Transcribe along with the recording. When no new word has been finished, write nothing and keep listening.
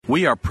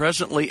We are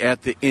presently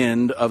at the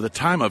end of the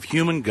time of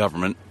human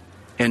government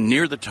and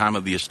near the time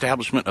of the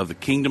establishment of the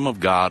kingdom of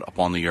God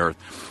upon the earth.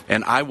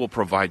 And I will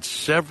provide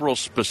several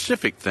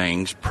specific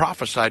things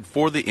prophesied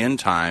for the end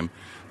time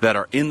that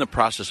are in the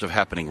process of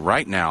happening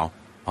right now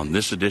on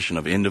this edition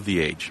of End of the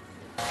Age.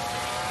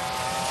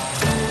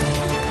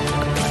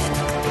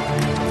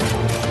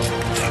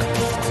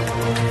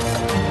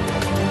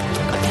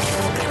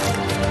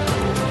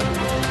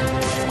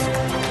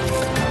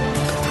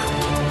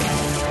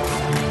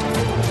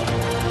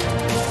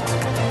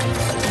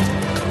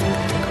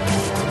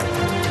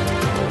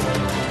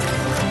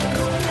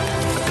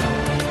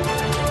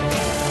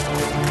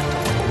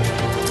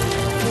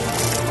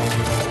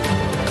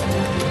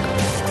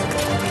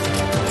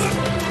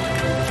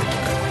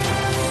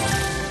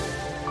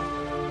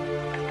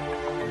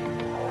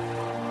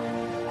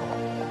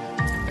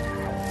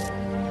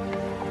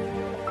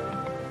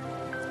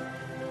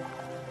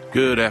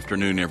 Good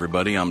afternoon,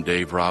 everybody. I'm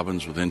Dave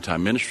Robbins with End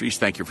Time Ministries.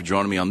 Thank you for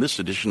joining me on this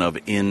edition of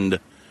End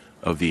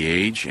of the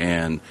Age.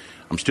 And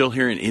I'm still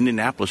here in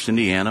Indianapolis,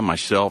 Indiana.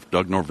 Myself,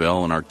 Doug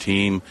Norvell, and our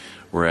team,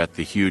 we're at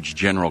the huge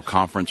general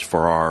conference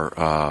for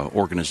our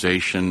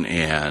organization.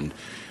 And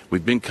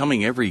we've been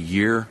coming every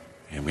year,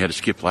 and we had to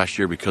skip last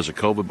year because of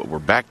COVID, but we're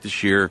back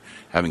this year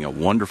having a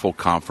wonderful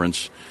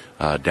conference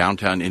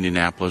downtown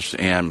Indianapolis.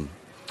 And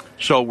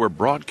so we're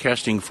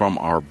broadcasting from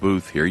our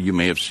booth here. You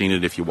may have seen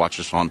it if you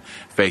watch us on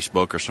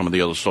Facebook or some of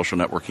the other social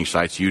networking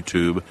sites,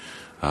 YouTube.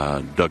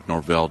 Doug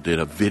Norvell did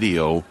a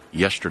video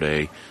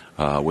yesterday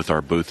with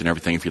our booth and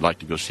everything. If you'd like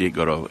to go see it,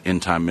 go to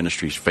End Time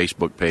Ministries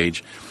Facebook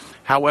page.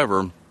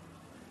 However,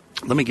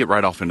 let me get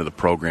right off into the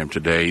program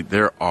today.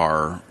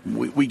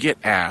 We get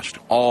asked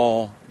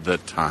all the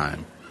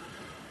time,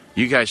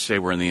 you guys say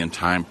we're in the end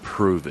time,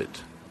 prove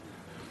it.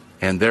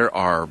 And there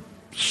are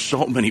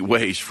so many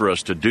ways for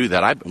us to do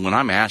that. When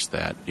I'm asked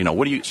that,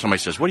 somebody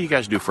says, what do you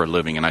guys do for a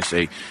living? And I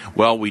say,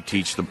 well, we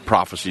teach the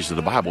prophecies of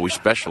the Bible. We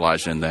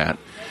specialize in that.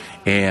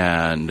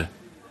 And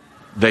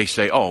they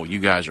say, oh, you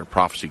guys are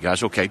prophecy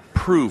guys. Okay,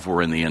 prove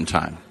we're in the end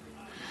time.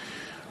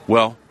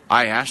 Well,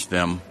 I asked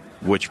them,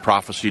 which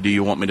prophecy do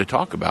you want me to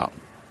talk about?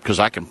 Because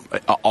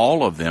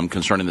all of them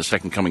concerning the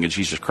second coming of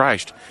Jesus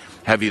Christ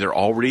have either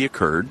already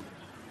occurred,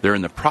 they're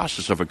in the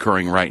process of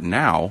occurring right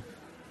now,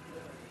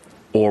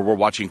 or we're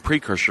watching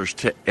precursors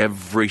to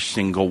every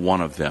single one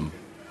of them,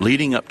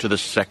 leading up to the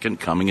second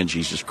coming of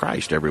Jesus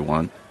Christ,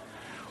 everyone.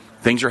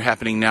 Things are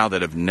happening now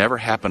that have never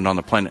happened on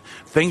the planet.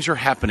 Things are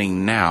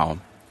happening now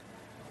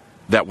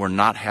that were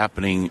not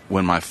happening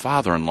when my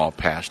father-in-law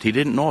passed. He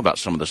didn't know about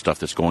some of the stuff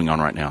that's going on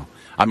right now.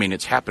 I mean,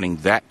 it's happening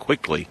that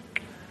quickly.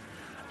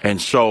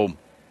 And so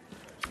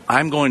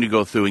I'm going to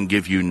go through and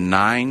give you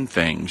 9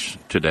 things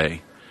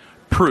today,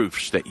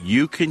 proofs that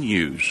you can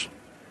use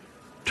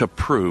to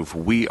prove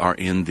we are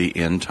in the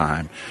end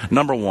time.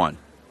 Number 1,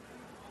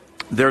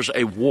 there's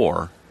a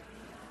war.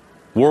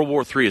 World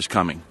War III is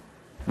coming.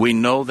 We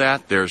know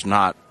that. There's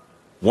not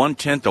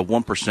 1/10 of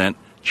 1%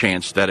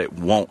 chance that it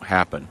won't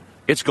happen.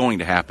 It's going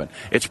to happen.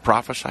 It's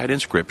prophesied in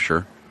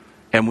Scripture,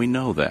 and we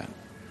know that.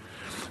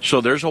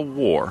 So there's a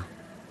war.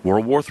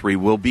 World War III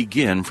will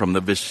begin from the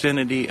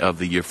vicinity of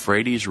the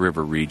Euphrates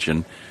River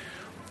region,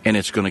 and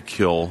it's going to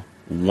kill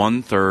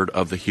 1/3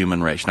 of the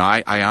human race. Now,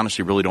 I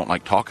honestly really don't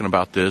like talking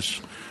about this.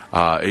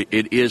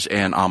 It is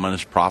an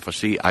ominous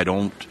prophecy.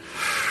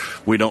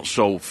 We don't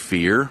sow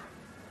fear.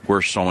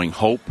 We're sowing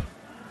hope,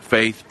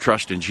 faith,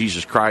 trust in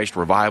Jesus Christ,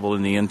 revival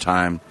in the end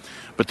time.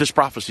 But this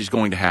prophecy is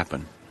going to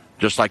happen.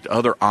 Just like the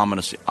other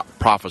ominous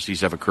prophecies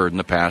have occurred in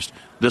the past,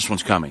 this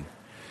one's coming.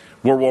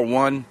 World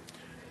War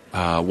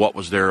I, what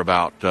was there,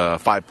 about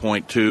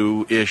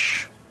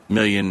 5.2-ish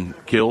million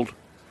killed?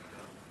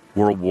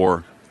 World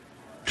War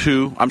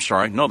II,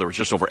 there was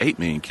just over 8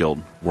 million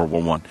killed, World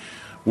War I.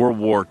 World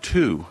War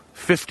II,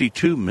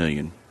 52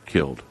 million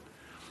killed.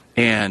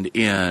 And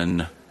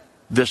in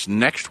this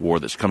next war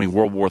that's coming,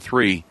 World War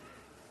III,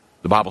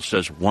 the Bible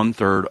says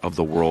 1/3 of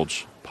the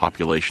world's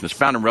population. It's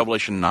found in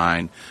Revelation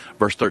 9,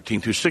 verse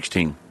 13 through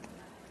 16.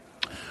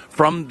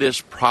 From this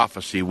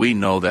prophecy, we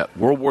know that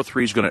World War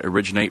III is going to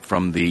originate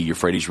from the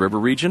Euphrates River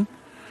region.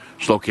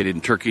 It's located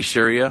in Turkey,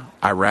 Syria,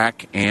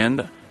 Iraq,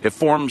 and it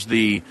forms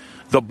the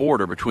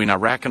border between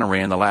Iraq and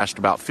Iran, the last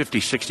about 50,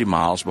 60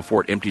 miles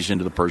before it empties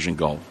into the Persian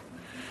Gulf.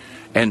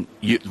 And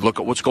you look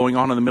at what's going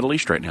on in the Middle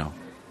East right now.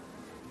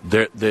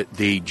 The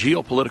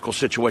geopolitical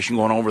situation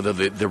going over,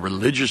 the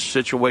religious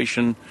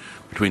situation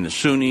between the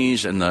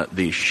Sunnis and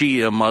the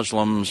Shia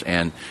Muslims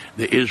and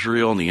the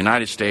Israel and the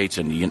United States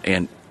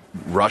and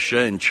Russia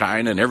and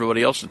China and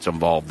everybody else that's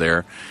involved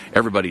there.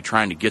 Everybody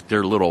trying to get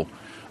their little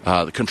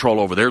control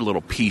over their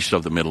little piece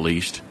of the Middle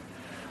East.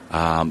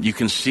 You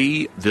can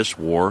see this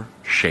war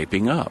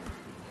shaping up.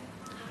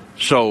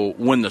 So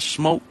when the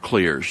smoke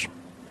clears,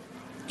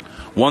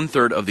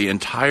 1/3 of the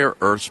entire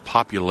Earth's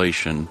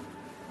population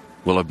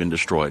will have been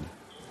destroyed.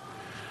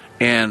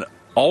 And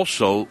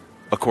also,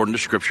 according to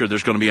Scripture,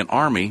 there's going to be an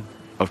army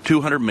of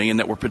 200 million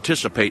that will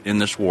participate in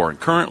this war. And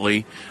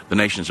currently, the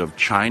nations of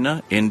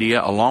China,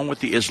 India, along with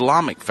the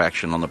Islamic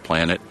faction on the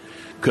planet,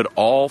 could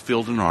all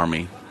field an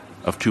army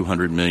of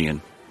 200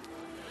 million.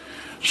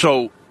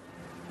 So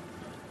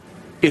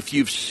if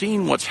you've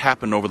seen what's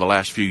happened over the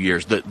last few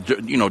years,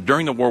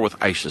 during the war with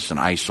ISIS and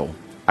ISIL,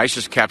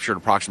 ISIS captured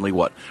approximately,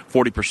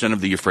 40%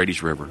 of the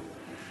Euphrates River.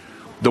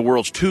 The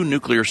world's two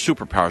nuclear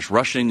superpowers,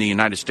 Russia and the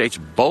United States,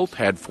 both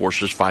had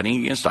forces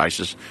fighting against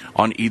ISIS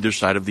on either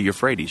side of the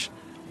Euphrates.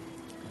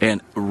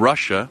 And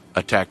Russia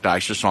attacked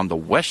ISIS on the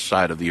west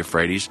side of the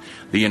Euphrates.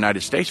 The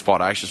United States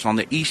fought ISIS on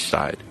the east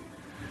side.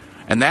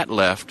 And that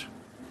left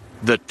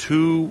the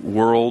two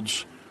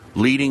world's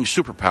leading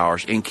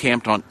superpowers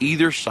encamped on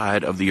either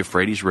side of the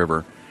Euphrates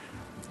River,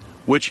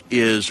 which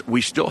is, we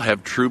still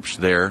have troops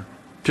there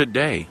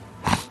today.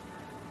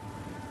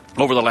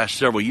 Over the last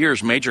several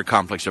years, major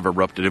conflicts have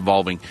erupted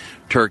involving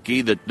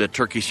Turkey, the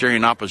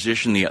Turkey-Syrian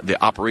opposition, the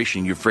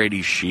Operation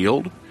Euphrates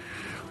Shield,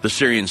 the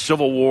Syrian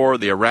Civil War,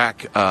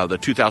 the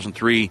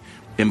 2003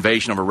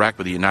 invasion of Iraq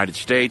by the United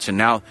States, and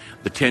now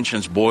the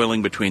tensions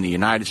boiling between the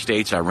United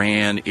States,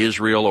 Iran,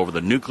 Israel over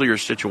the nuclear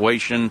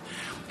situation,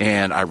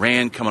 and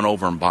Iran coming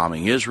over and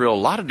bombing Israel, a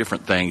lot of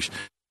different things.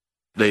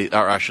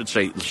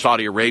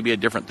 Saudi Arabia,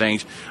 different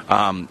things.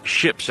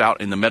 Ships out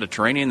in the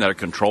Mediterranean that are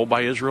controlled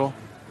by Israel.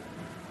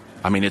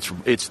 I mean,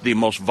 it's the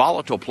most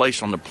volatile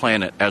place on the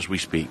planet as we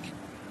speak.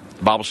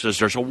 The Bible says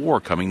there's a war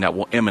coming that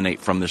will emanate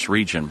from this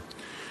region.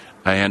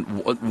 And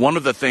one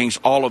of the things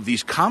all of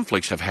these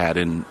conflicts have had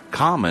in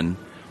common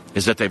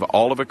is that they've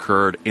all have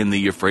occurred in the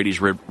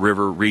Euphrates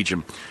River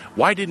region.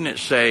 Why didn't it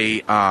say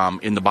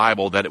in the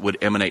Bible that it would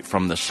emanate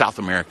from the South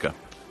America?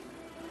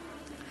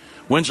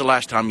 When's the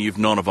last time you've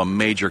known of a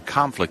major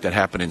conflict that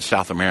happened in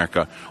South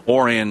America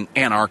or in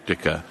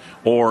Antarctica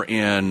or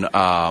in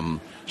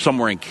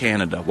somewhere in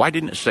Canada? Why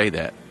didn't it say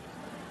that?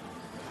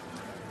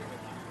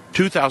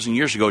 2,000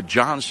 years ago,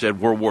 John said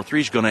World War III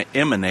is going to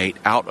emanate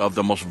out of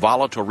the most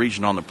volatile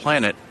region on the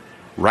planet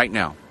right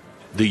now,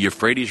 the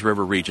Euphrates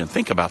River region.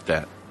 Think about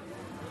that.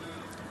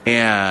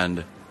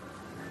 And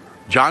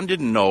John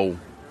didn't know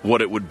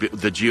what it would be,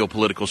 the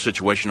geopolitical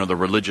situation or the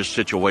religious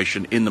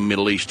situation in the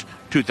Middle East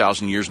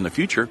 2,000 years in the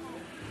future,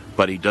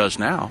 but he does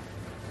now.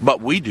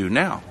 But we do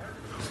now.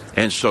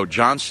 And so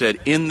John said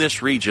in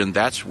this region,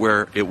 that's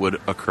where it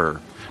would occur.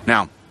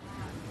 Now,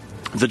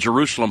 the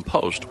Jerusalem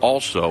Post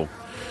also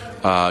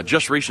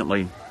just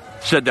recently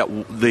said that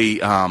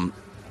the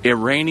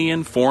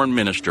Iranian foreign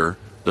minister,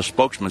 the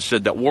spokesman,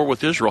 said that war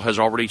with Israel has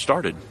already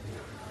started.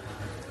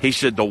 He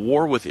said the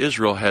war with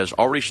Israel has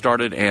already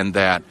started and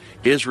that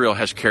Israel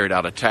has carried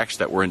out attacks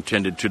that were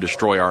intended to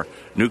destroy our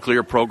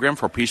nuclear program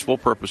for peaceful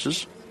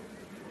purposes.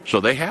 So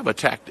they have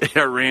attacked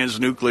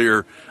Iran's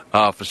nuclear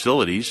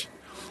facilities,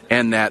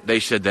 and that they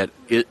said that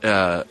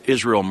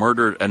Israel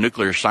murdered a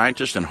nuclear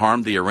scientist and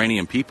harmed the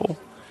Iranian people.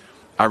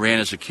 Iran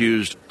is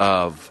accused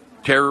of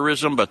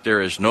terrorism, but there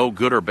is no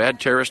good or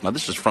bad terrorist. Now,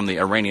 this is from the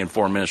Iranian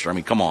foreign minister. I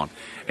mean, come on.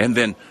 And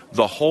then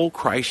the whole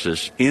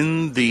crisis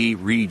in the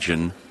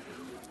region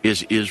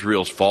is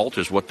Israel's fault,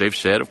 is what they've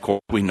said. Of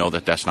course, we know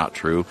that that's not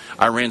true.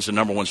 Iran's the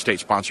number one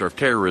state sponsor of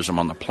terrorism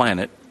on the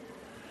planet.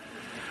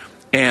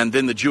 And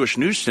then the Jewish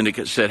News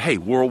Syndicate said, hey,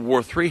 World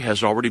War III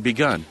has already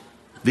begun.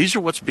 These are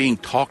what's being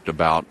talked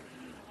about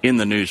in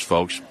the news,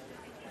 folks.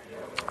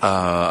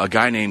 A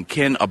guy named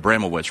Ken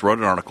Abramowitz wrote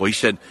an article. He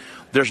said,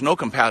 there's no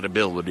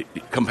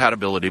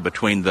compatibility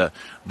between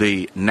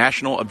the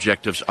national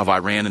objectives of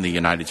Iran and the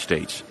United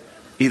States.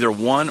 Either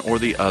one or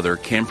the other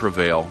can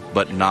prevail,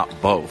 but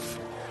not both.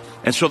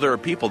 And so there are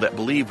people that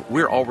believe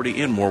we're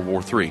already in World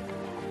War III.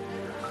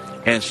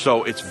 And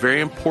so it's very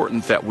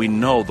important that we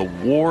know the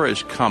war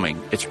is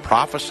coming. It's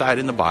prophesied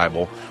in the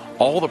Bible.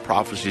 All the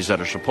prophecies that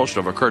are supposed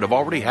to have occurred have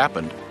already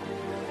happened.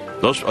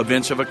 Those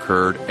events have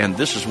occurred, and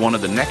this is one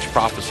of the next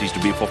prophecies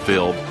to be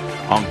fulfilled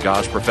on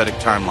God's prophetic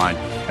timeline.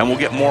 And we'll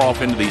get more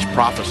off into these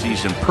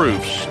prophecies and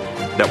proofs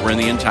that we're in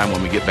the end time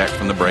when we get back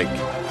from the break.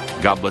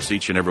 God bless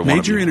each and every one of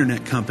you. Major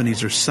internet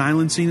companies are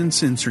silencing and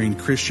censoring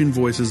Christian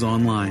voices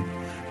online.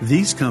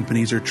 These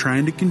companies are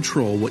trying to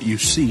control what you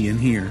see and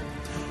hear.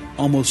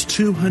 Almost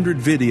 200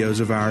 videos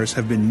of ours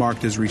have been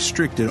marked as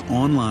restricted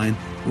online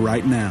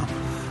right now.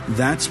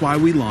 That's why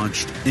we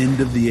launched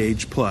End of the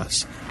Age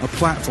Plus, a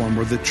platform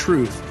where the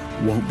truth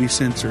won't be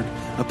censored,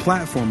 a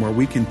platform where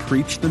we can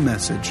preach the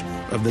message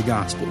of the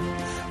gospel.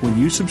 When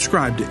you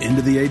subscribe to End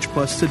of the Age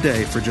Plus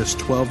today for just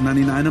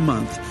 $12.99 a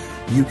month,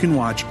 you can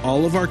watch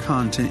all of our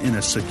content in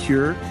a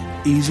secure,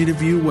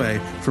 easy-to-view way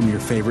from your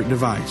favorite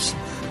device.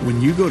 When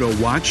you go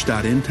to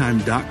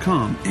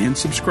watch.endtime.com and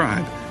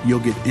subscribe, you'll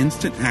get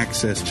instant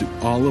access to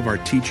all of our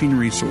teaching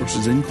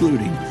resources,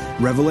 including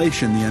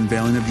Revelation, the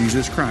Unveiling of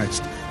Jesus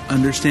Christ,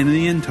 Understanding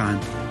the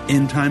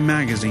End Time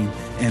Magazine,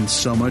 and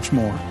so much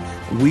more.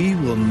 We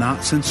will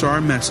not censor our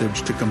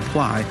message to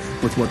comply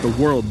with what the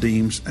world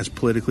deems as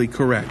politically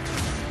correct.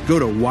 Go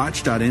to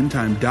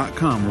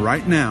watch.endtime.com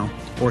right now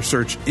or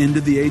search End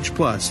of the Age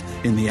Plus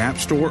in the App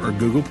Store or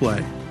Google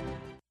Play.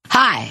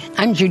 Hi,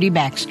 I'm Judy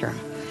Baxter.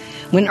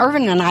 When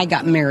Irvin and I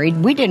got married,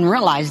 we didn't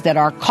realize that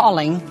our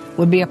calling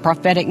would be a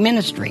prophetic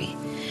ministry.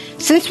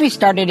 Since we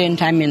started End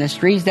Time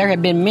Ministries, there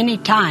have been many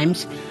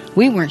times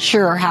we weren't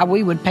sure how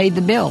we would pay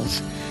the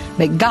bills.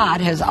 but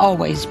God has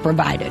always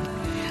provided.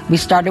 We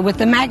started with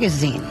the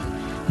magazine,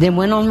 then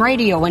went on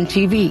radio and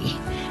TV,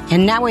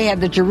 and now we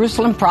have the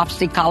Jerusalem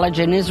Prophecy College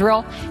in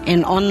Israel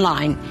and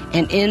online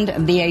and End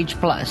of the Age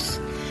Plus.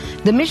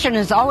 The mission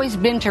has always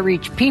been to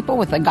reach people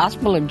with the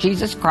gospel of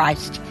Jesus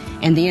Christ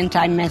and the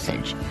end-time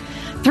message.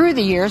 Through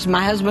the years,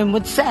 my husband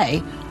would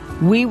say,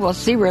 we will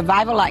see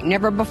revival like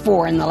never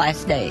before in the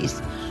last days.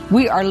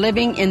 We are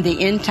living in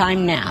the end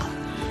time now.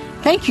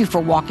 Thank you for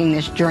walking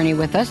this journey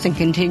with us and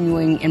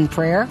continuing in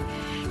prayer.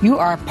 You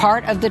are a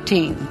part of the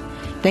team.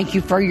 Thank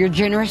you for your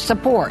generous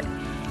support.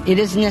 It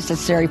is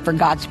necessary for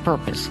God's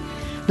purpose.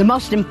 The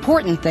most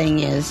important thing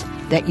is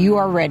that you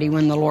are ready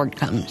when the Lord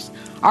comes.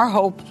 Our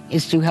hope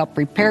is to help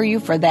prepare you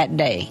for that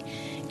day.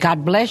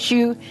 God bless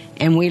you,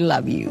 and we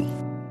love you.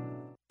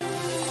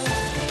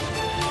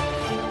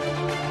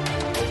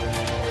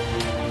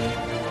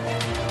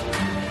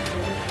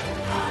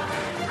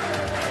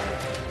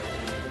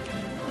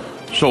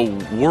 So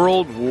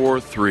World War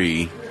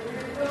III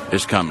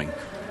is coming.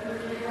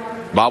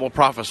 Bible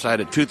prophesied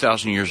it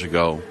 2,000 years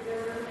ago,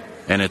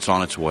 and it's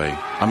on its way.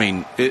 I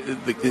mean,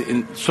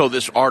 so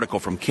this article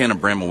from Ken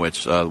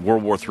Abramowitz,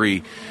 World War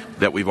III,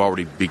 that we've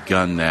already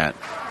begun that.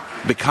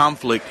 The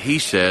conflict, he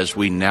says,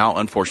 we now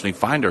unfortunately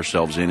find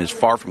ourselves in is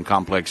far from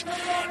complex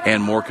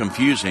and more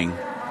confusing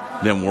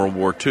than World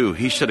War II.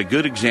 He said a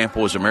good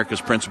example is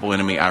America's principal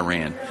enemy,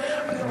 Iran.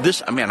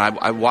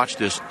 I watch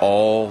this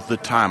all the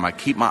time. I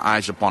keep my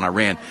eyes upon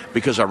Iran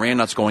because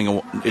Iran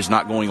is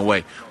not going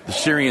away. The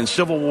Syrian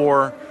civil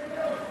war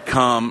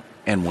come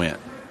and went.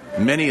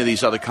 Many of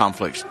these other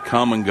conflicts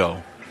come and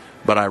go.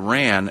 But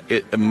Iran,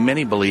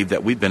 many believe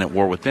that we've been at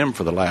war with them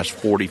for the last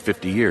 40,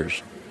 50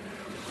 years.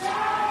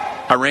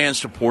 Iran,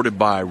 supported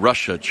by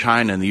Russia,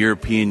 China, and the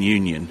European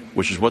Union,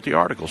 which is what the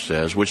article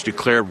says, which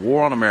declared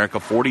war on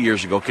America 40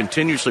 years ago,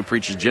 continuously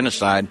preaches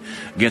genocide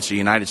against the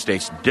United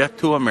States, death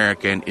to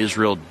America, and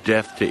Israel,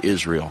 death to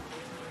Israel.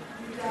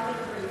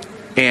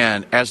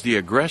 And as the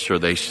aggressor,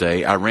 they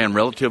say, Iran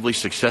relatively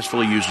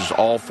successfully uses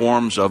all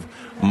forms of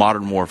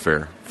modern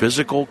warfare: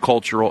 physical,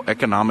 cultural,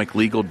 economic,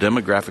 legal,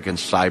 demographic, and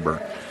cyber.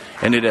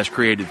 And it has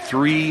created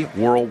 3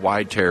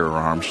 worldwide terror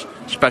arms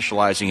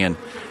specializing in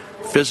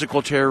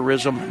physical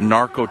terrorism,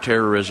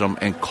 narco-terrorism,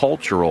 and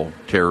cultural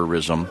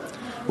terrorism,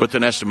 with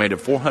an estimated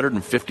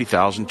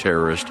 450,000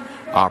 terrorist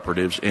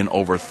operatives in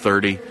over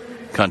 30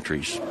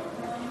 countries.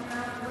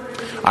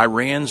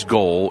 Iran's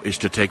goal is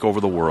to take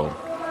over the world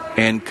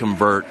and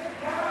convert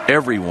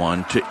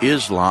everyone to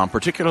Islam,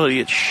 particularly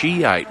its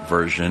Shiite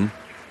version,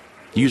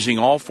 using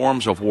all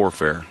forms of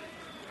warfare.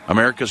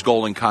 America's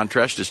goal, in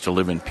contrast, is to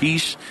live in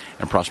peace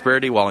and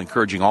prosperity while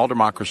encouraging all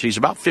democracies,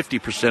 about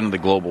 50% of the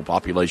global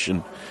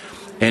population,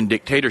 and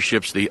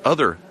dictatorships, the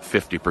other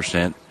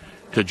 50%,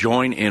 to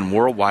join in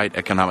worldwide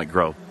economic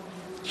growth.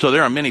 So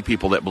there are many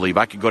people that believe,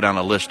 I could go down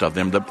a list of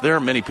them, there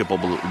are many people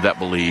that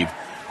believe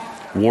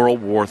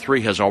World War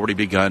III has already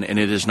begun, and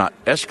it is not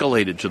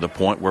escalated to the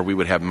point where we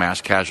would have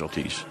mass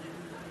casualties.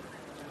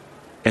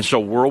 And so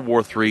World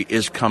War III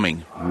is coming.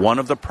 One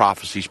of the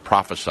prophecies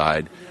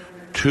prophesied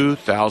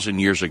 2,000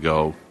 years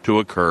ago to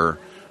occur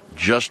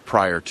just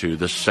prior to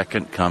the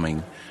second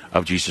coming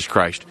of Jesus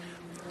Christ.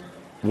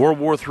 World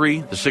War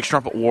III, the Sixth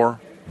Trumpet War,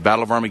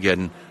 Battle of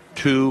Armageddon,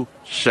 2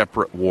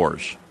 separate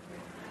wars.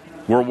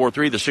 World War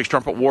III, the Sixth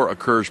Trumpet War,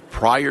 occurs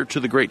prior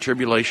to the Great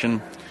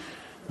Tribulation.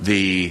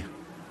 The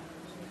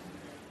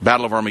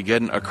Battle of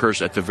Armageddon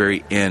occurs at the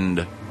very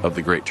end of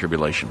the Great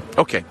Tribulation.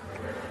 Okay.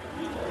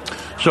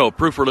 So,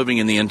 proof we're living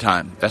in the end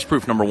time. That's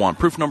proof number 1.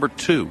 Proof number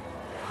 2.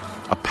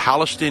 A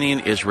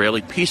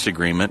Palestinian-Israeli peace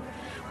agreement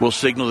will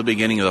signal the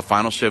beginning of the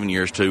final 7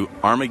 years to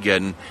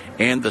Armageddon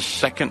and the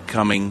second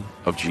coming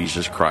of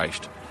Jesus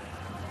Christ.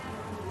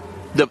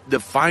 The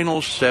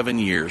final 7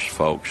 years,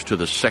 folks, to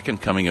the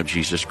second coming of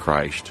Jesus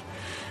Christ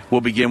will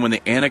begin when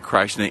the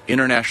Antichrist and the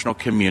international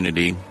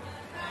community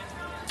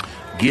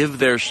give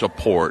their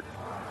support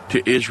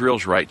to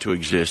Israel's right to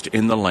exist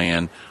in the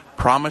land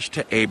promised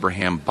to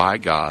Abraham by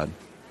God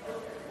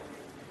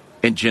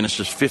in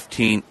Genesis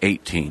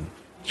 15:18.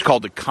 It's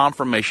called the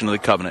confirmation of the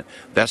covenant.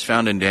 That's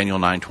found in Daniel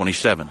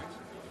 9:27.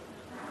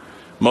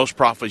 Most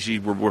prophecies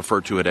will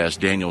refer to it as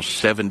Daniel's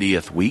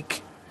 70th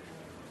week.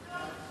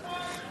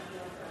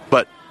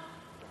 But,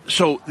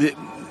 so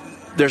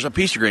there's a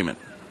peace agreement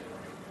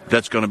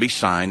that's going to be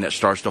signed that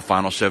starts the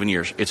final 7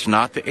 years. It's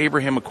not the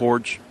Abraham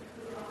Accords.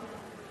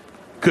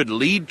 Could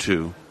lead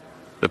to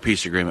the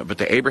peace agreement, but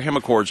the Abraham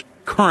Accords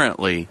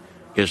currently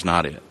is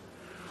not it.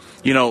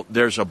 You know,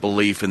 there's a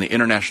belief in the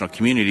international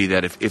community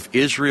that if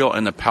Israel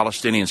and the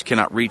Palestinians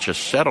cannot reach a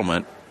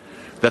settlement,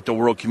 that the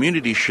world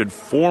community should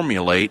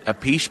formulate a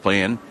peace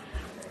plan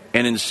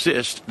and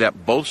insist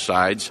that both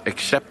sides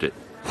accept it.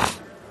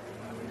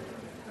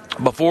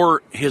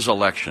 Before his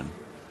election,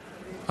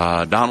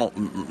 before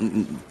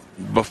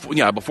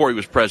he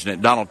was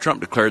president, Donald Trump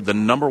declared the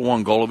number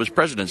one goal of his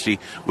presidency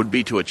would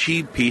be to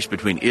achieve peace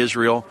between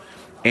Israel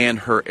and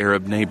her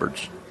Arab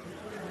neighbors.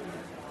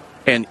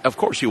 And, of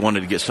course, he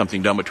wanted to get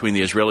something done between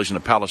the Israelis and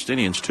the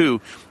Palestinians,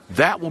 too.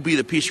 That will be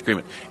the peace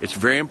agreement. It's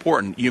very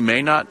important. You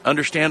may not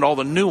understand all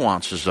the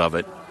nuances of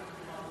it,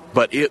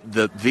 but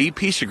the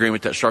peace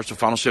agreement that starts the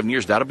final 7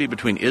 years, that'll be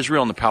between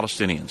Israel and the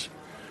Palestinians.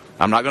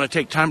 I'm not going to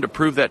take time to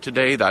prove that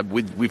today.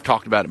 We've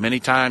talked about it many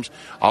times.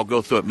 I'll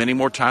go through it many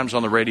more times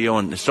on the radio,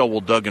 and so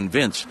will Doug and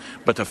Vince.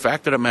 But the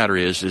fact of the matter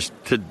is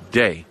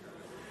today,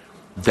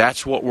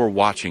 that's what we're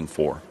watching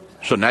for.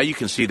 So now you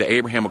can see the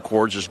Abraham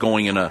Accords is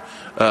going in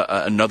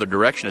another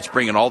direction. It's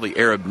bringing all the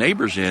Arab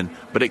neighbors in,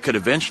 but it could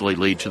eventually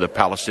lead to the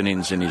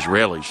Palestinians and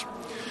Israelis.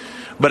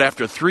 But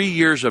after 3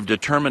 years of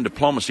determined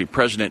diplomacy,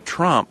 President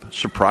Trump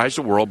surprised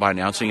the world by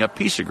announcing a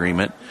peace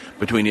agreement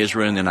between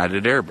Israel and the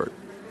United Arab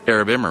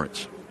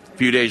Emirates. A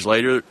few days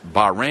later,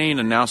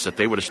 Bahrain announced that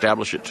they would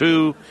establish it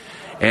too.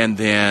 And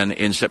then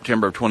in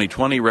September of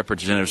 2020,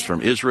 representatives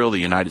from Israel, the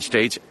United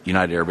States,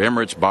 United Arab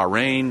Emirates,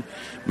 Bahrain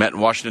met in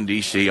Washington,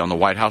 D.C. on the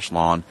White House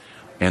lawn,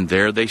 and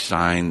there they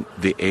signed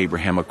the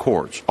Abraham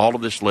Accords. All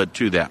of this led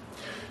to that.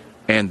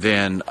 And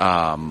then,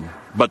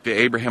 but the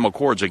Abraham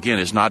Accords, again,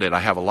 is not it. I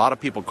have a lot of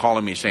people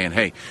calling me saying,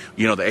 hey,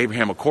 the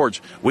Abraham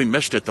Accords, we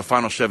missed it. The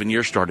final 7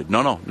 years started.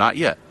 No, not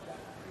yet.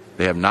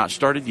 They have not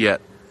started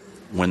yet.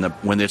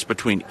 When it's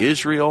between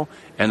Israel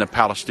and the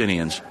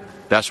Palestinians,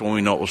 that's when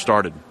we know it was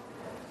started.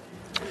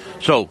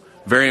 So,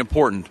 very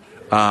important.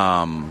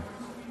 So,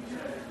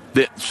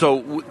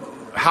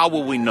 how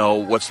will we know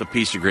what's the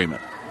peace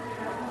agreement?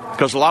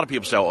 Because a lot of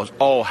people say,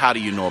 oh, how do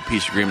you know a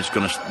peace agreement is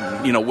going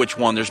to, which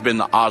one? There's been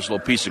the Oslo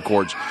Peace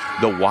Accords,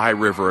 the Wye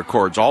River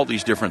Accords, all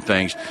these different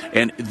things.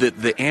 And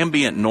the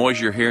ambient noise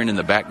you're hearing in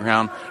the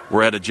background,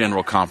 we're at a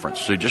general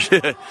conference. So just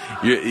we're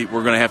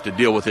going to have to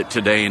deal with it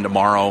today and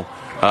tomorrow.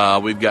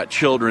 We've got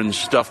children's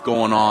stuff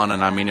going on,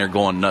 and I mean, they're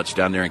going nuts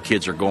down there, and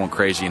kids are going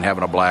crazy and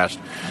having a blast.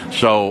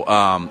 So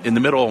in the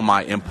middle of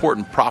my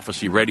important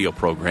prophecy radio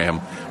program,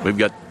 we've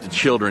got the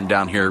children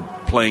down here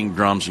playing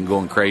drums and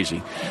going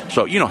crazy.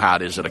 So you know how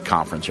it is at a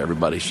conference,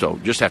 everybody. So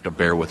just have to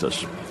bear with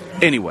us.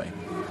 Anyway,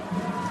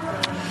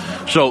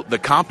 so the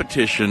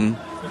completion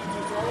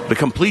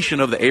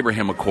of the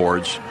Abraham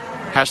Accords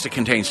has to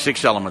contain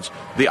 6 elements.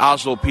 The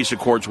Oslo Peace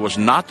Accords was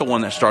not the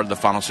one that started the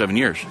final 7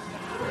 years.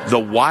 The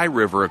Wye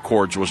River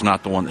Accords was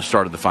not the one that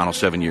started the final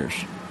 7 years.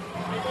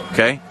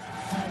 Okay?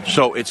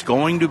 So it's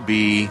going to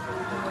be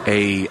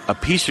a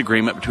peace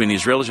agreement between the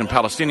Israelis and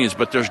Palestinians,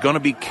 but there's going to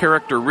be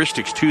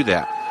characteristics to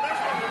that.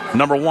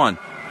 Number 1,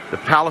 the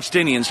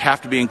Palestinians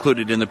have to be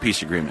included in the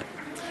peace agreement.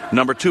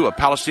 Number 2, a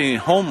Palestinian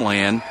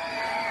homeland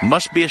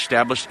must be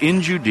established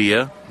in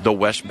Judea, the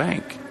West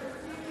Bank.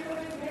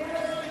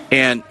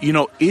 And,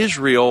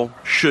 Israel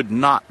should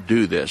not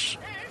do this.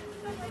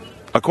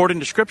 According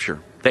to Scripture,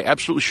 they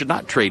absolutely should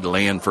not trade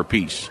land for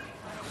peace.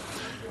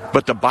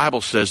 But the Bible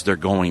says they're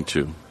going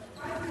to.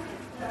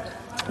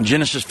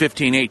 Genesis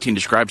 15:18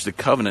 describes the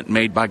covenant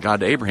made by God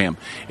to Abraham.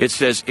 It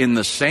says, in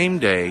the same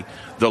day,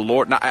 the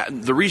Lord... Now,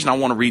 the reason I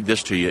want to read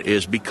this to you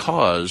is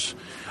because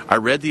I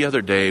read the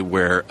other day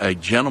where a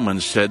gentleman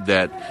said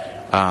that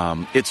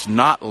it's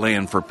not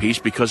land for peace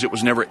because it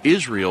was never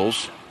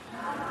Israel's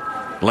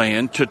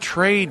land to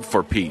trade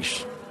for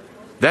peace.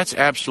 That's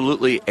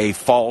absolutely a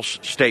false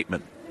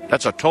statement.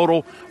 That's a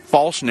total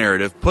false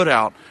narrative put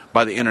out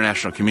by the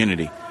international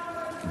community.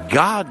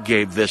 God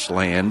gave this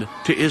land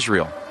to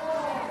Israel.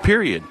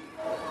 Period.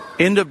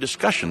 End of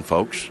discussion,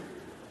 folks.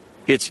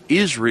 It's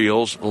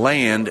Israel's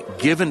land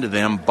given to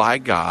them by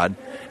God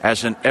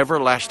as an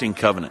everlasting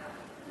covenant.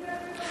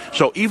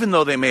 So even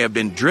though they may have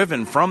been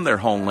driven from their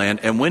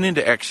homeland and went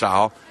into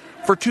exile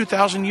for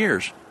 2,000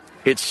 years,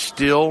 it's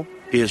still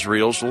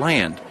Israel's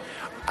land.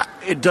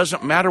 It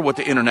doesn't matter what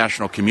the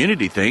international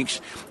community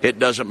thinks. It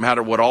doesn't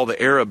matter what all the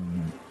Arab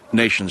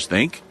nations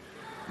think.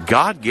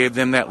 God gave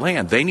them that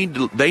land. We need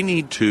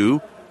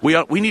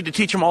to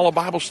teach them all a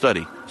Bible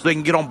study so they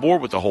can get on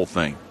board with the whole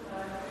thing.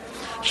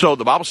 So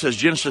the Bible says,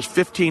 Genesis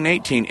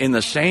 15:18, in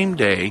the same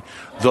day,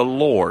 the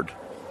Lord,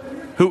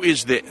 who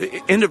is the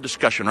end of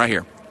discussion right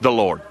here, the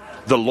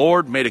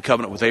Lord made a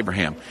covenant with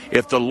Abraham.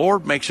 If the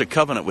Lord makes a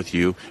covenant with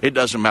you, it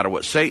doesn't matter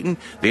what Satan,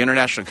 the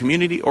international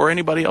community, or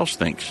anybody else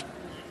thinks.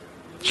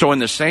 So in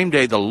the same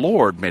day, the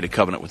Lord made a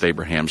covenant with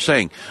Abraham,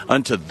 saying,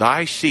 unto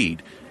thy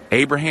seed,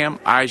 Abraham,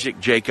 Isaac,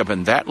 Jacob,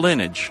 and that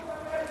lineage,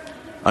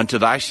 unto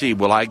thy seed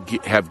will I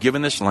have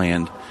given this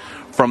land,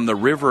 from the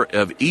river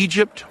of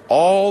Egypt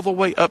all the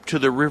way up to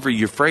the river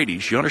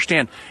Euphrates. You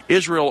understand,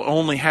 Israel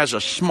only has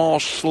a small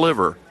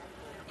sliver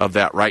of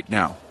that right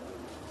now.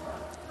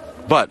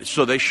 But,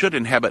 so they should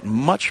inhabit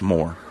much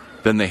more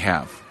than they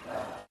have.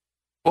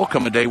 Will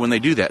come a day when they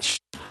do that.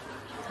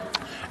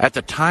 At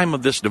the time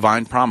of this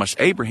divine promise,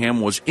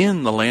 Abraham was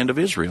in the land of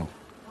Israel.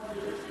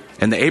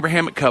 And the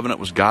Abrahamic covenant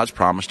was God's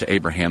promise to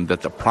Abraham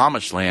that the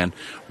promised land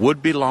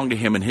would belong to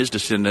him and his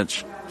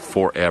descendants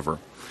forever.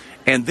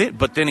 And then,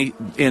 but then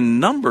in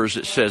Numbers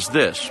it says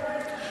this.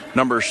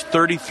 Numbers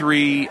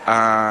 33,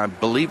 I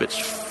believe it's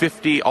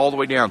 50 all the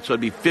way down. So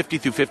it'd be 50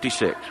 through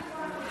 56.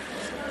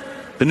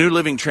 The New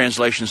Living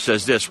Translation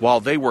says this. While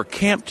they were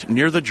camped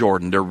near the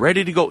Jordan, they're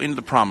ready to go into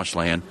the promised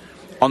land,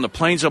 on the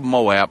plains of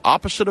Moab,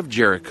 opposite of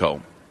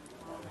Jericho,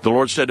 the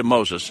Lord said to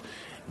Moses,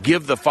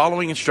 give the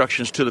following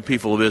instructions to the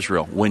people of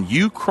Israel. When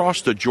you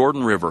cross the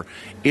Jordan River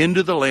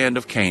into the land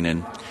of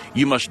Canaan,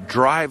 you must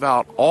drive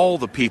out all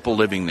the people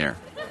living there.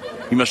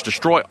 You must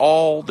destroy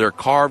all their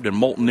carved and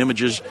molten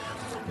images,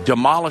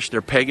 demolish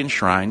their pagan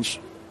shrines,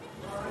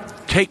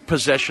 take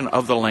possession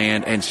of the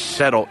land and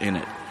settle in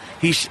it.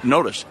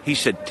 Notice, he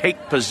said,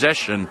 take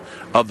possession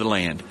of the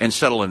land and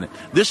settle in it.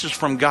 This is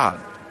from God.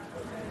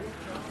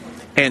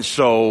 And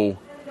so,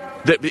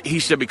 he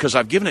said, because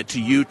I've given it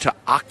to you to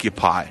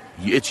occupy.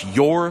 It's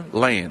your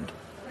land.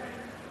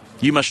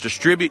 You must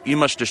distribute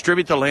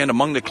the land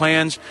among the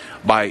clans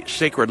by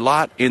sacred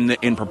lot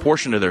in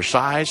proportion to their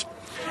size.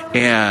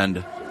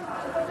 And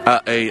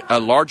a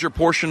larger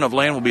portion of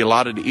land will be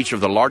allotted to each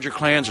of the larger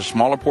clans, a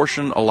smaller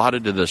portion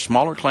allotted to the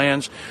smaller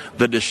clans.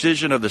 The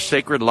decision of the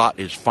sacred lot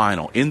is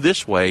final. In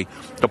this way,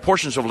 the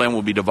portions of land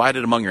will be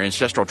divided among your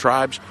ancestral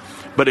tribes.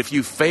 But if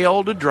you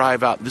fail to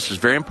drive out, this is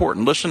very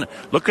important. Listen,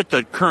 look at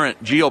the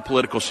current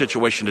geopolitical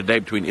situation today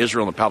between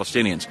Israel and the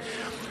Palestinians.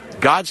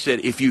 God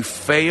said, if you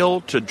fail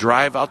to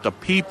drive out the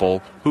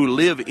people who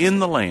live in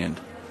the land,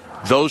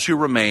 those who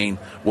remain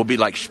will be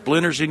like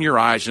splinters in your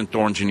eyes and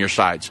thorns in your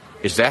sides.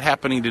 Is that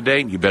happening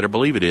today? You better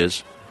believe it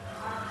is.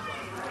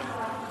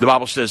 The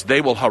Bible says, they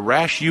will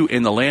harass you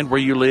in the land where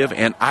you live,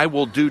 and I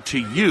will do to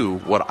you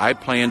what I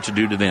plan to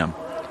do to them.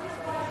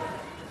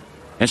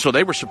 And so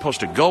they were supposed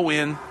to go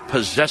in,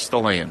 possess the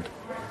land.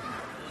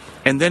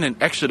 And then in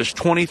Exodus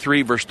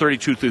 23, verse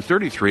 32 through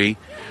 33,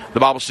 the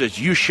Bible says,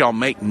 you shall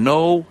make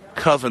no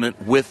covenant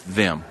with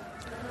them,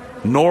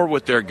 nor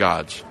with their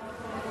gods.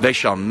 They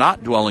shall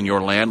not dwell in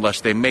your land,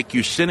 lest they make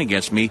you sin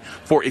against me.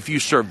 For if you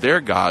serve their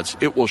gods,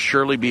 it will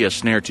surely be a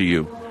snare to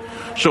you.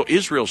 So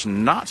Israel's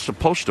not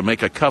supposed to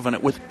make a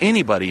covenant with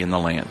anybody in the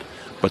land,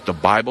 but the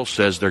Bible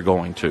says they're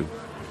going to.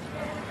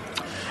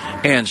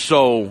 And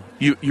so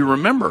you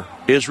remember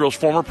Israel's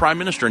former prime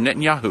minister,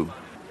 Netanyahu,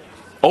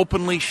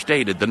 openly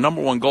stated the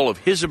number one goal of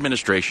his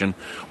administration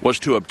was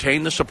to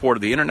obtain the support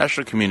of the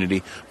international community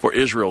for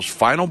Israel's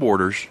final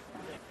borders,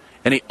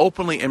 and he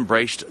openly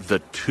embraced the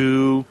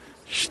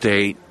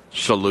two-state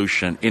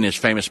solution in his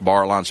famous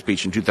Bar Ilan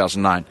speech in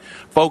 2009.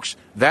 Folks,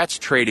 that's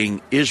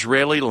trading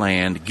Israeli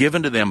land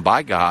given to them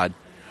by God,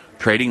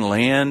 trading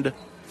land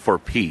for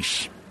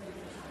peace.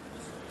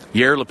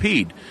 Yair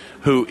Lapid,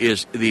 who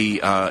is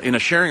in a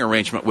sharing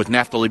arrangement with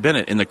Naftali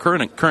Bennett in the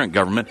current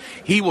government,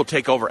 he will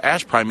take over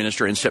as prime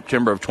minister in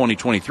September of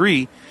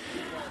 2023.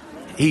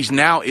 He's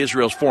now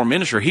Israel's foreign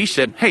minister. He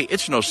said, hey,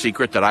 it's no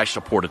secret that I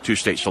support a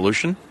two-state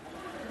solution.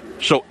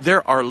 So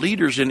there are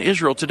leaders in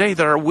Israel today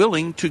that are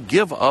willing to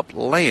give up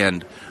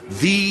land,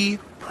 the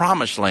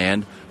promised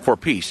land, for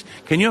peace.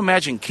 Can you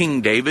imagine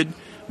King David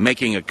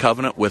making a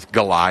covenant with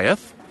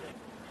Goliath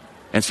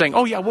and saying,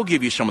 oh yeah, we'll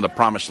give you some of the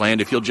promised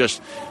land if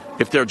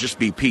there'll just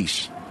be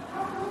peace?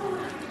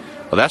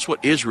 Well, that's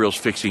what Israel's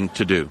fixing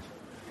to do.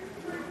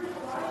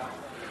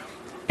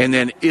 And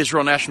then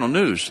Israel National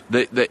News,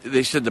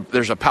 they said that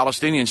there's a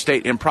Palestinian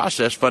state in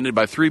process funded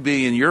by 3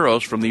 billion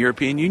euros from the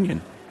European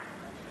Union.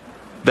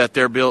 That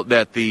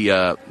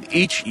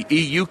each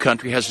EU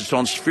country has its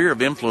own sphere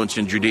of influence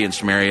in Judea and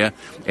Samaria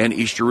and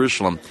East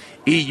Jerusalem.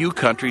 EU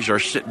countries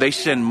they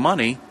send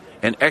money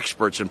and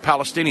experts, and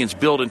Palestinians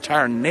build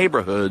entire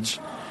neighborhoods,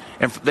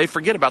 and they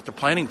forget about the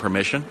planning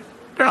permission.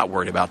 They're not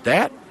worried about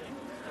that.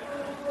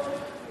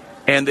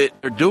 And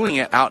they're doing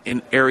it out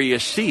in Area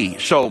C.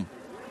 So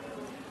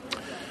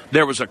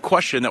there was a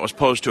question that was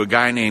posed to a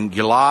guy named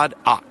Gilad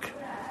Ak.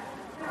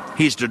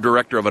 He's the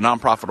director of a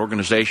nonprofit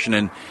organization,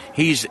 and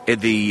he's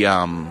and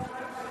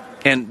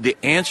the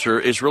answer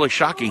is really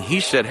shocking. He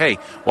said, hey,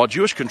 while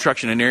Jewish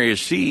construction in Area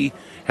C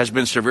has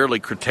been severely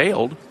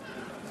curtailed,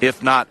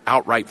 if not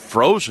outright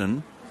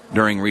frozen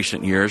during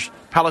recent years,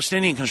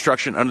 Palestinian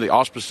construction under the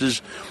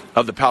auspices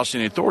of the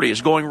Palestinian Authority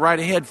is going right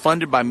ahead,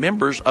 funded by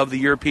members of the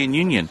European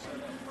Union.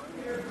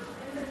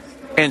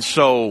 And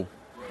so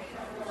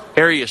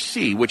Area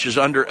C, which is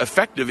under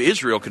effective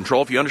Israel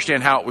control, if you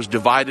understand how it was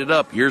divided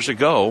up years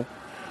ago,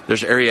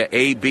 there's Area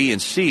A, B,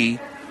 and C.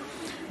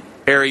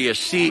 Area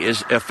C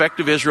is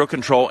effective Israel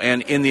control,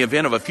 and in the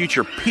event of a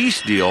future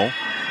peace deal,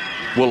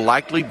 will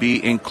likely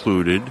be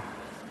included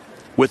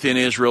within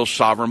Israel's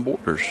sovereign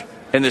borders.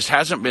 And this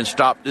hasn't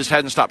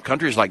stopped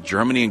countries like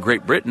Germany and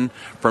Great Britain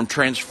from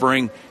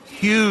transferring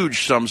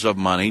huge sums of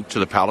money to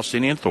the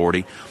Palestinian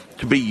Authority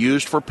to be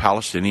used for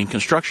Palestinian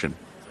construction.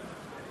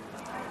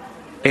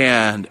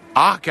 And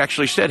Ak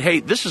actually said, hey,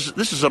 this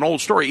is an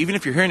old story. Even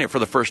if you're hearing it for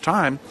the first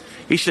time,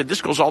 he said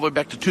this goes all the way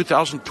back to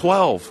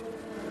 2012.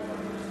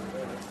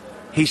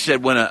 He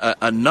said when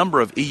a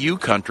number of EU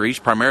countries,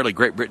 primarily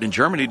Great Britain and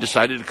Germany,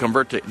 decided to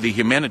convert the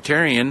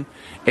humanitarian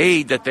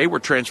aid that they were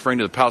transferring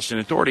to the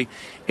Palestinian Authority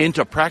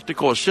into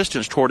practical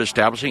assistance toward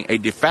establishing a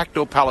de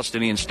facto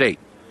Palestinian state.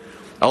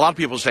 A lot of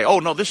people say, oh,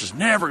 no, this is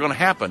never going to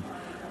happen.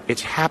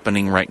 It's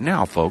happening right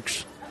now,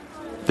 folks.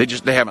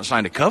 They haven't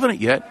signed a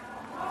covenant yet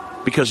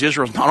because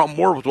Israel's not on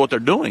board with what they're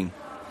doing.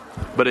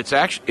 But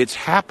it's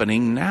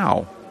happening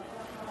now.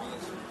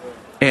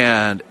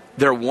 And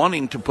they're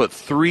wanting to put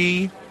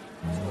 3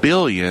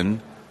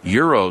 billion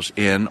euros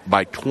in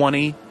by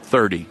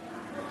 2030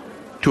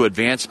 to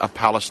advance a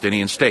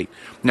Palestinian state.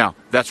 Now,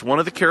 that's one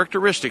of the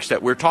characteristics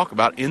that we're talking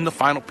about in the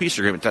final peace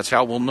agreement. That's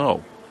how we'll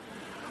know.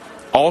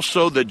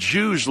 Also, the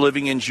Jews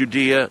living in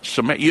Judea,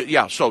 Samaria.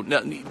 Yeah, so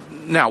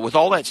now, with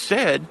all that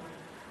said,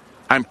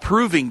 I'm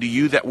proving to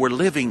you that we're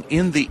living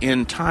in the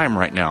end time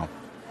right now.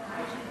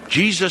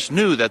 Jesus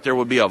knew that there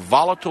would be a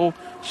volatile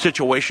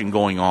situation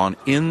going on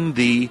in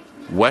the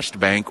West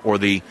Bank or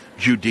the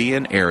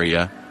Judean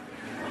area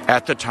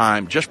at the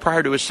time, just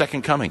prior to his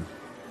second coming.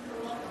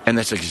 And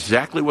that's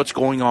exactly what's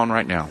going on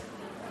right now.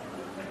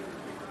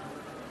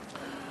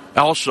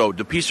 Also,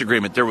 the peace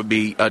agreement, there would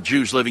be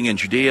Jews living in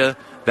Judea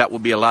that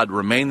would be allowed to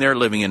remain there,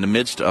 living in the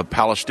midst of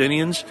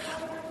Palestinians.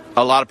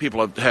 A lot of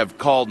people have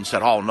called and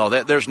said, oh, no,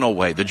 there's no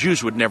way. The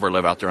Jews would never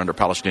live out there under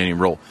Palestinian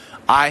rule.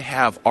 I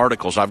have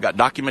articles. I've got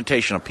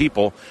documentation of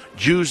people,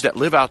 Jews that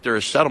live out there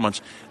as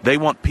settlements. They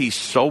want peace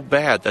so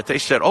bad that they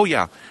said, oh,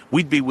 yeah,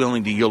 we'd be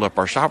willing to yield up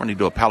our sovereignty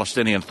to a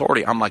Palestinian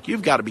authority. I'm like,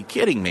 you've got to be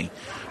kidding me.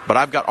 But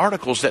I've got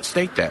articles that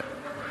state that.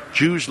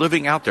 Jews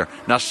living out there.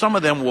 Now, some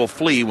of them will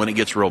flee when it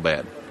gets real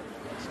bad.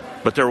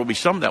 But there will be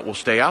some that will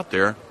stay out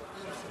there,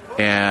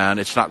 and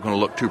it's not going to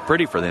look too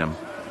pretty for them.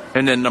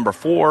 And then number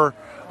 4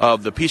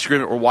 of the peace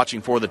agreement we're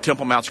watching for, the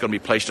Temple Mount's going to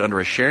be placed under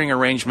a sharing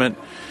arrangement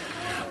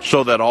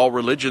so that all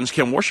religions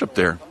can worship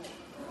there.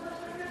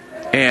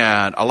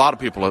 And a lot of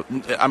people,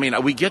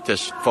 we get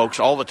this, folks,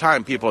 all the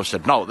time. People have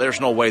said, no, there's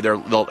no way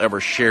they'll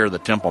ever share the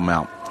Temple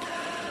Mount.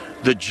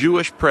 The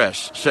Jewish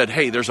press said,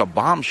 hey, there's a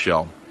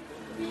bombshell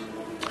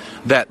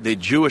that the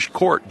Jewish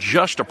court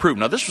just approved.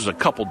 Now, this was a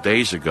couple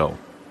days ago,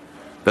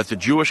 that the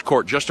Jewish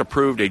court just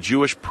approved a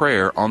Jewish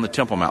prayer on the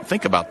Temple Mount.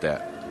 Think about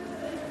that.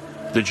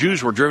 The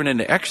Jews were driven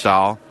into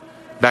exile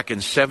back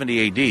in 70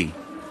 A.D.,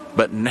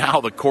 but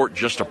now the court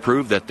just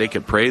approved that they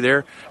could pray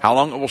there. How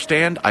long it will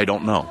stand, I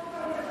don't know.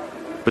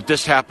 But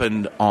this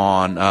happened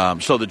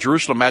on, so the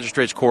Jerusalem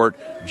Magistrates Court,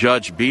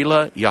 Judge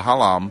Bila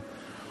Yahalam,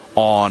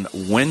 on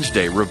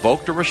Wednesday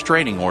revoked a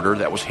restraining order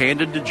that was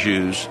handed to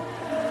Jews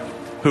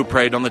who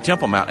prayed on the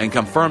Temple Mount and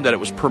confirmed that it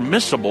was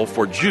permissible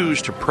for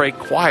Jews to pray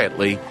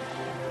quietly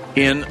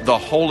in the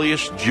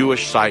holiest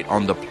Jewish site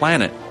on the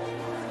planet.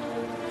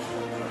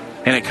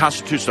 And it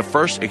constitutes the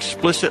first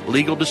explicit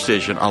legal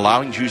decision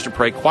allowing Jews to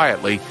pray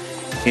quietly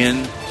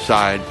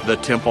inside the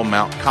Temple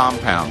Mount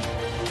compound.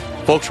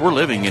 Folks, we're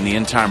living in the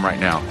end time right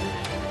now.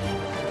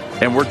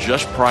 And we're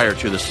just prior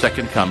to the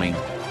second coming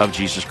of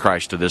Jesus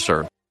Christ to this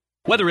earth.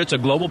 Whether it's a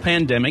global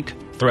pandemic,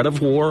 threat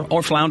of war,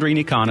 or floundering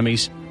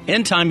economies,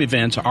 end-time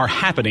events are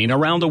happening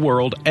around the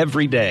world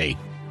every day.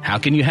 How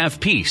can you have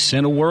peace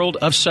in a world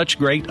of such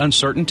great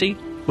uncertainty?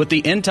 With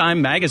the End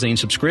Time magazine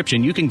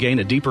subscription, you can gain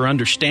a deeper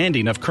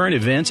understanding of current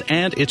events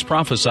and its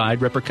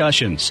prophesied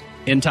repercussions.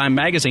 End Time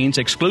magazine's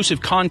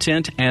exclusive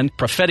content and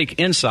prophetic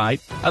insight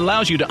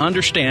allows you to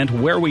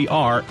understand where we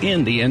are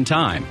in the end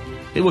time.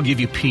 It will give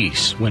you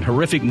peace when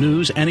horrific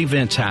news and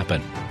events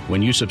happen.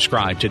 When you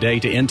subscribe today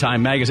to End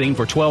Time magazine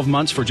for 12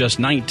 months for just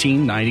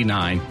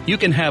 $19.99, you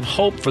can have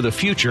hope for the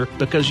future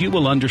because you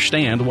will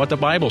understand what the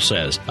Bible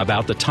says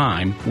about the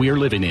time we are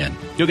living in.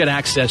 You'll get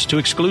access to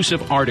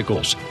exclusive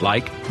articles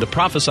like the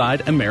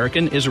Prophesied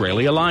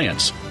American-Israeli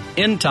Alliance,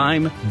 End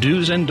Time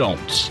Do's and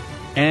Don'ts,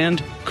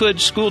 and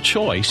Could School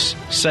Choice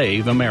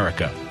Save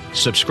America?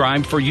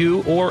 Subscribe for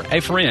you or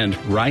a friend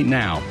right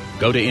now.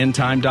 Go to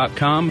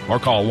endtime.com or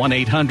call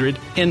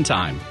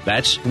 1-800-END-TIME.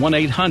 That's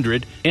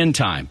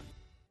 1-800-END-TIME.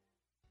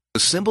 The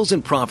symbols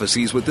and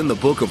prophecies within the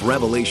book of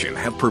Revelation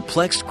have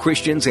perplexed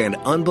Christians and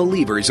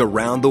unbelievers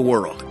around the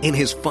world. In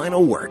his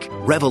final work,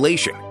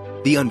 Revelation,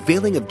 The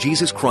Unveiling of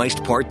Jesus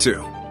Christ Part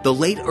 2, the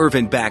late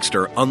Irvin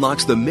Baxter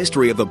unlocks the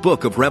mystery of the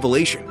book of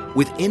Revelation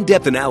with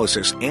in-depth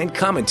analysis and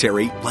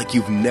commentary like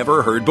you've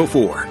never heard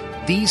before.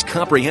 These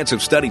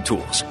comprehensive study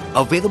tools,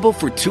 available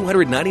for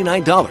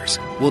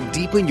 $299, will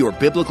deepen your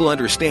biblical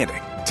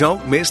understanding.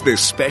 Don't miss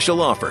this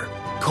special offer.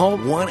 Call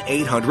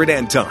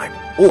 1-800-END-TIME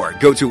or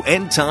go to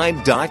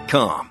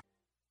endtime.com.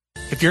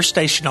 If your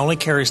station only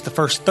carries the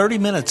first 30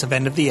 minutes of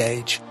End of the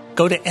Age,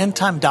 go to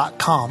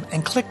endtime.com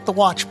and click the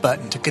watch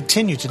button to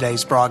continue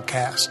today's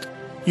broadcast.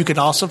 You can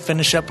also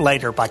finish up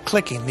later by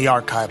clicking the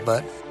archive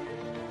button.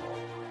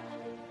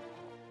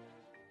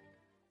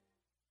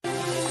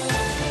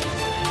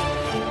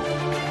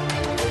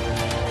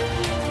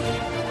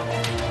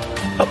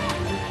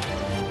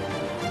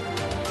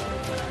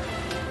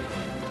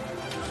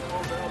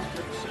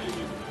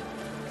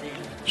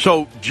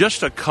 So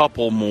just a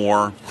couple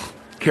more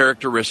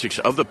characteristics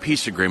of the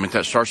peace agreement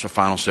that starts the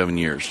final 7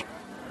 years.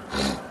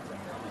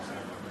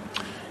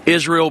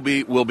 Israel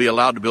will be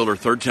allowed to build her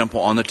third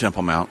temple on the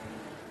Temple Mount.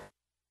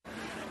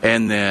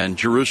 And then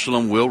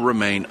Jerusalem will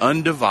remain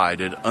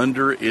undivided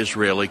under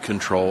Israeli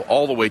control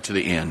all the way to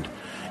the end.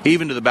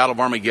 Even to the Battle of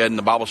Armageddon,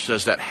 the Bible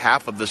says that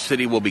half of the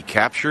city will be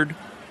captured.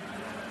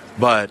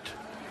 But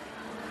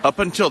up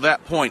until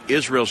that point,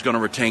 Israel's going to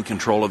retain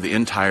control of the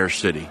entire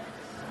city.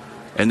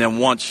 And then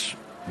once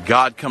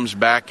God comes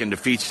back and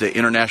defeats the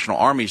international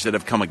armies that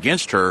have come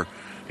against her,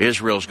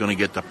 Israel's going to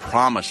get the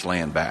promised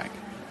land back.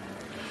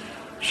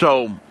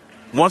 So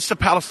once the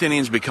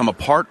Palestinians become a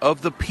part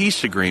of the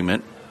peace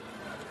agreement,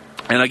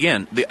 and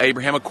again, the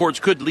Abraham Accords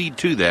could lead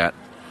to that,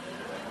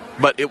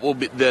 but it will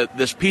be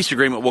this peace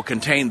agreement will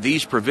contain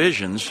these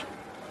provisions.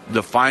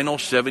 The final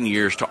 7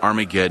 years to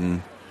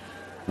Armageddon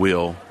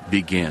will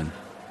begin.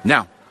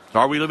 Now,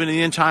 are we living in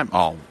the end time?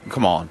 Oh,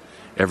 come on,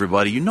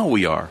 everybody. You know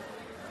we are.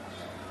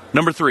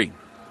 Number three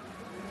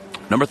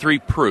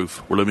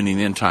proof we're living in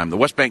the end time. The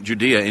West Bank,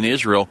 Judea, and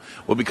Israel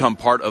will become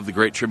part of the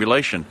Great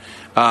Tribulation.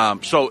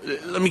 So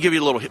let me give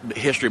you a little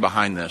history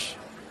behind this.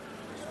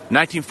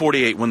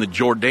 1948, when the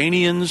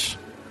Jordanians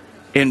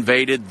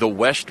invaded the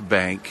West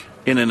Bank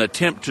in an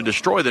attempt to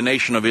destroy the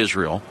nation of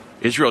Israel.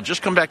 Israel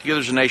just come back together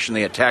as a nation.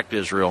 They attacked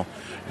Israel.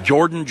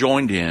 Jordan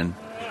joined in.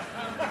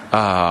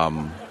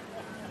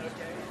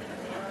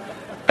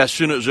 As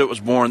soon as it was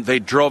born, they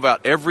drove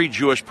out every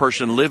Jewish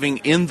person living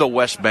in the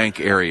West Bank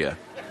area.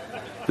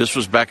 This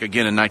was back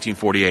again in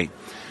 1948.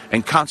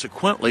 And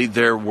consequently,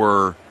 there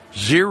were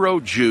 0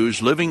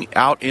 Jews living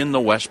out in the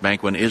West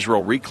Bank when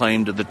Israel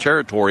reclaimed the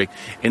territory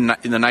in the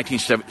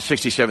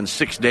 1967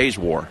 Six Days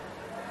War.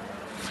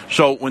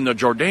 So when the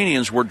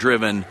Jordanians were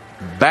driven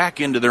back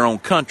into their own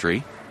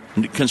country,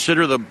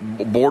 consider the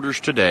borders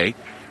today,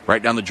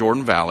 right down the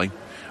Jordan Valley,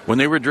 when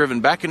they were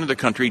driven back into the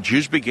country,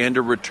 Jews began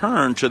to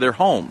return to their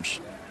homes.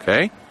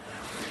 Okay?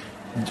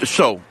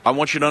 So I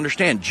want you to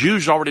understand,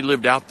 Jews already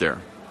lived out there.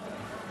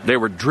 They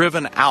were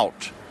driven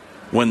out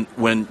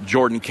when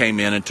Jordan came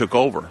in and took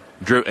over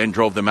and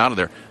drove them out of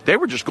there. They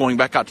were just going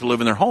back out to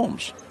live in their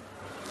homes.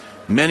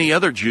 Many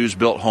other Jews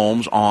built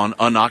homes on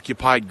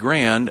unoccupied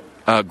ground,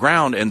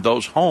 and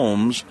those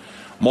homes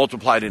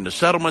multiplied into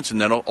settlements and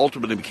then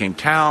ultimately became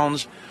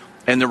towns.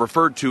 And they're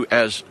referred to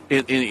as,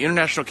 in the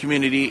international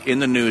community, in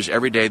the news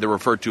every day, they're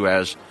referred to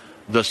as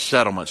the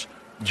settlements.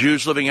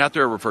 Jews living out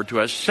there are referred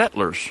to as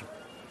settlers.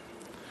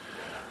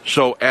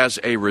 So as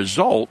a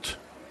result,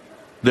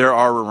 there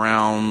are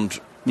around,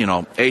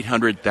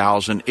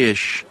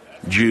 800,000-ish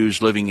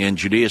Jews living in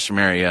Judea,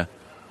 Samaria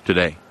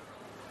today.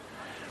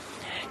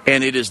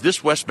 And it is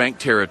this West Bank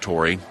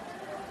territory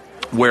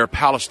where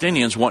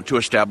Palestinians want to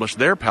establish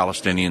their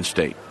Palestinian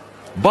state.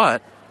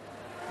 But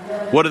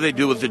what do they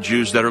do with the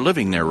Jews that are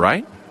living there,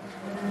 right?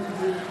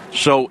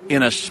 So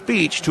in a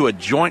speech to a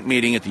joint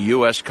meeting at the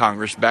U.S.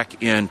 Congress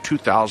back in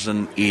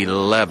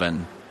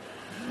 2011,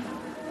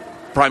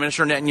 Prime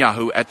Minister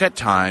Netanyahu at that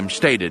time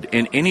stated,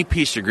 in any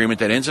peace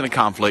agreement that ends in a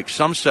conflict,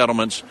 some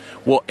settlements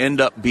will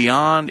end up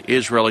beyond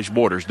Israel's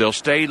borders. They'll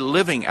stay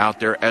living out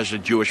there as a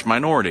Jewish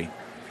minority.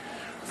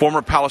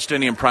 Former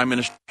Palestinian Prime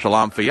Minister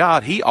Salam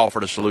Fayyad, he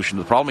offered a solution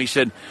to the problem. He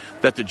said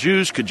that the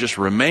Jews could just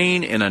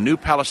remain in a new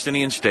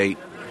Palestinian state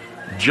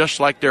just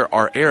like there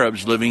are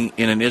Arabs living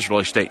in an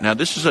Israeli state. Now,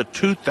 this is a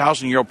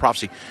 2,000-year-old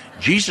prophecy.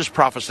 Jesus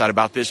prophesied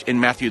about this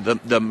in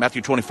the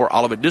Matthew 24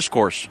 Olivet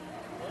Discourse.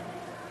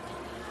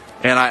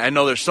 And I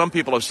know there's some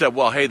people have said,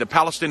 well, hey, the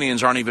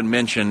Palestinians aren't even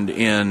mentioned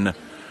in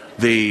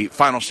the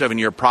final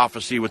 7-year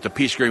prophecy with the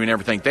peace agreement and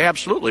everything. They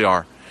absolutely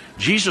are.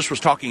 Jesus was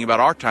talking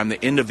about our time,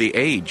 the end of the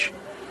age.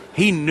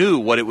 He knew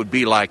what it would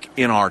be like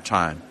in our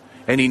time.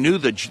 And he knew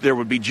that there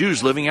would be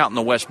Jews living out in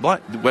the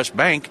West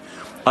Bank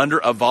under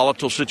a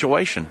volatile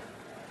situation.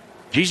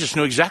 Jesus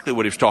knew exactly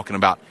what he was talking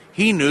about.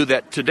 He knew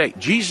that today,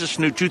 Jesus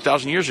knew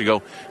 2,000 years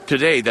ago,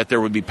 today, that there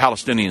would be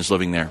Palestinians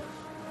living there.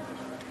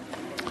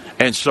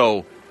 And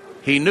so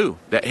he knew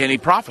that, and he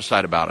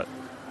prophesied about it.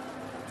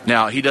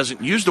 Now, he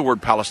doesn't use the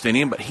word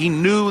Palestinian, but he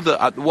knew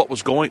what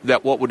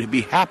would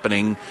be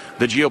happening,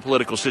 the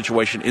geopolitical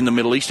situation in the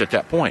Middle East at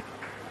that point.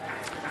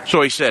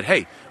 So he said,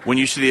 hey, when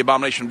you see the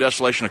abomination of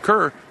desolation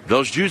occur,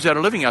 those Jews that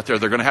are living out there,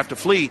 they're going to have to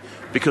flee,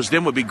 because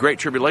then would be great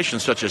tribulation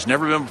such as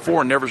never been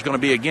before and never is going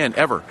to be again,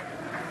 ever.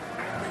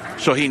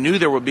 So he knew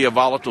there would be a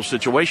volatile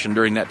situation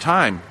during that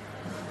time.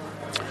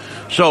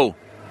 So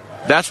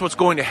that's what's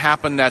going to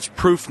happen. That's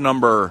proof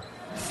number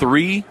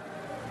 3.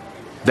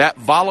 That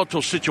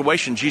volatile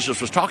situation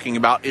Jesus was talking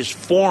about is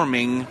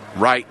forming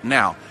right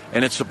now.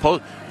 And it's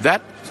supposed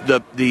that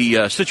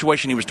the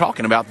situation he was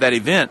talking about, that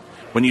event,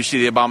 when you see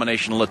the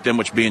abomination, let them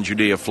which be in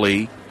Judea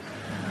flee,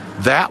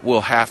 that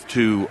will have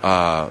to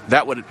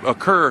that would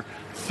occur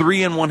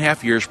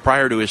 3.5 years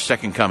prior to his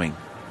second coming.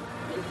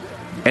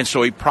 And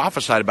so he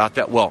prophesied about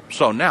that. Well,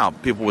 so now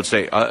people would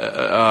say,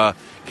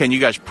 can you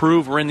guys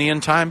prove we're in the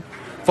end time?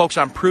 Folks,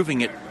 I'm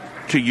proving it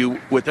to you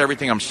with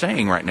everything I'm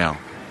saying right now.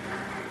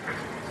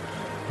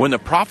 When the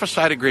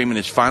prophesied agreement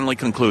is finally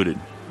concluded,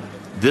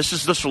 this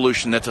is the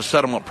solution that the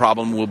settlement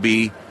problem will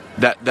be,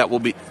 that will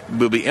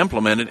be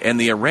implemented, and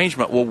the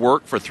arrangement will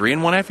work for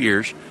 3.5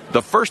 years,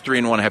 the first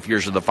 3.5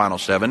 years of the final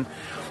 7.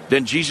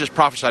 Then Jesus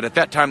prophesied at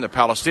that time the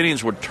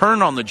Palestinians would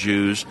turn on the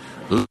Jews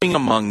living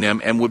among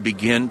them and would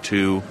begin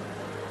to,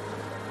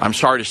 I'm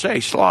sorry to say,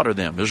 slaughter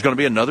them. There's going to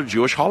be another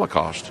Jewish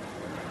Holocaust.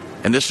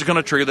 And this is going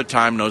to trigger the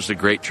time known as the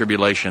Great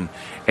Tribulation.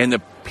 And the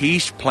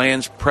peace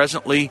plans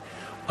presently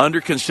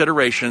under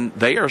consideration,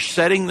 they are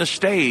setting the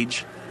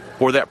stage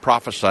for that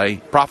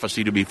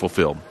prophecy to be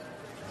fulfilled.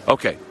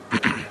 Okay.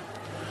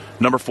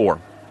 Number 4.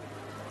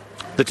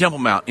 The Temple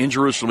Mount in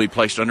Jerusalem will be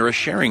placed under a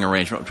sharing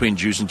arrangement between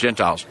Jews and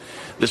Gentiles.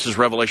 This is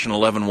Revelation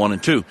 11, 1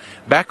 and 2.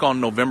 Back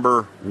on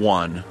November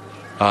 1,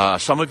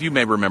 some of you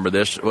may remember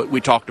this.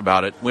 We talked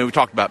about it. We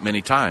talked about it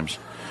many times.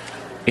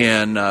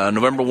 In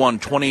November 1,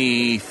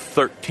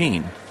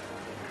 2013,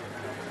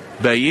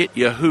 Bayit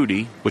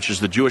Yehudi, which is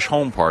the Jewish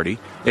Home Party,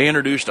 they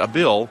introduced a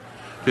bill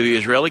to the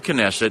Israeli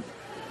Knesset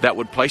that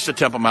would place the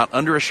Temple Mount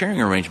under a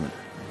sharing arrangement.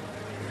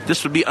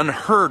 This would be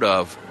unheard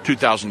of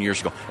 2,000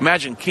 years ago.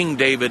 Imagine King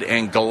David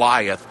and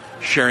Goliath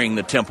sharing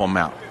the Temple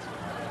Mount.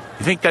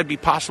 You think that'd be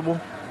possible?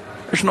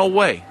 There's no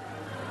way.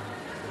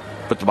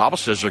 But the Bible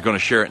says they're going to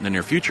share it in the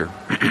near future.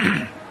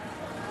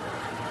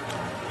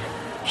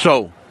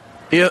 So,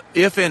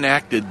 if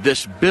enacted,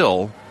 this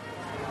bill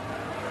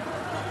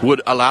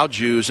would allow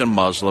Jews and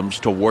Muslims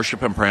to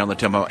worship and pray on the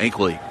Temple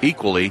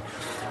equally,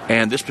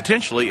 and this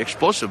potentially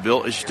explosive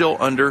bill is still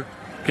under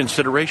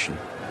consideration.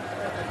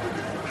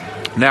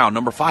 Now,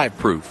 number 5,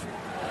 proof.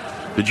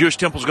 The Jewish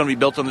temple is going to be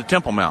built on the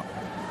Temple Mount.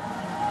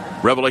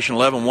 Revelation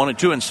 11, 1 and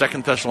 2, and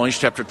 2 Thessalonians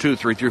chapter 2,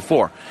 3 through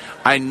 4.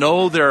 I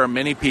know there are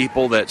many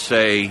people that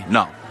say,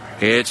 no,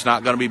 it's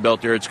not going to be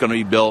built there. It's going to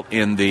be built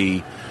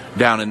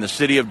down in the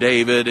city of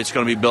David. It's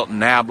going to be built in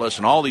Nablus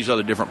and all these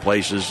other different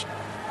places.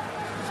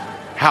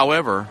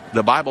 However,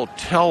 the Bible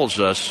tells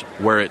us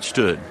where it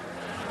stood.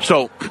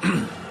 So,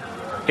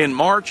 in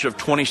March of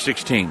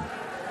 2016,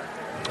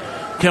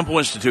 Temple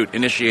Institute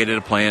initiated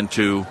a plan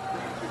to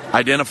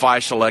identify,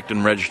 select,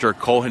 and register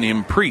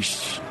Kohanim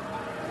priests.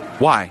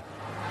 Why?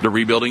 The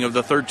rebuilding of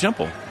the third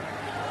temple.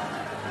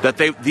 That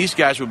these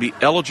guys would be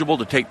eligible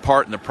to take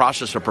part in the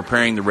process of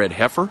preparing the red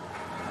heifer,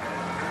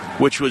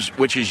 which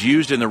is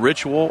used in the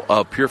ritual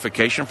of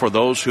purification for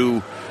those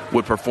who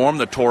would perform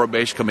the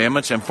Torah-based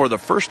commandments. And for the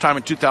first time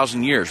in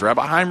 2,000 years,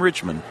 Rabbi Chaim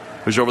Richman,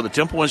 who's over the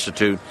Temple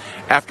Institute,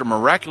 after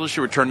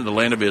miraculously returning to the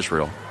land of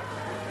Israel,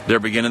 they're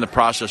beginning the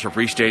process of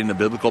restating the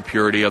biblical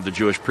purity of the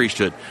Jewish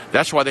priesthood.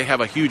 That's why they have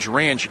a huge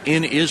ranch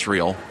in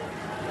Israel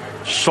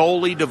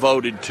solely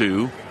devoted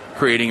to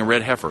creating a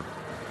red heifer.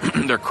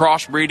 They're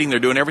crossbreeding. They're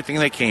doing everything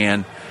they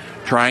can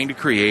trying to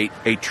create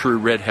a true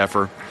red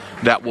heifer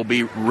that will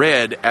be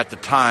red at the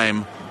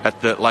time,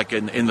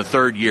 in the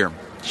third year.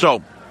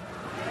 So,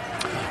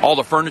 all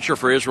the furniture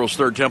for Israel's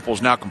third temple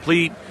is now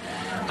complete.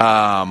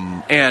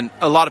 And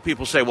a lot of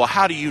people say, well,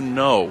 how do you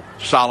know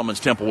Solomon's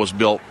temple was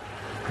built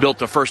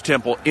the first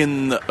temple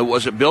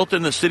was it built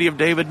in the city of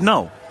David?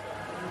 No.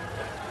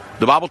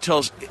 The Bible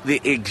tells the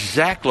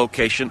exact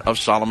location of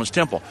Solomon's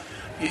temple.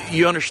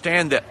 You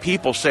understand that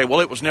people say,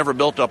 well, it was never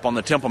built up on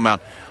the Temple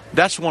Mount.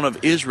 That's one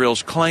of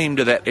Israel's claim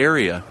to that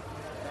area.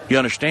 You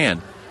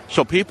understand?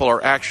 So people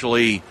are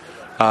actually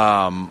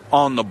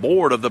on the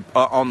board of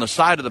on the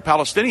side of the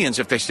Palestinians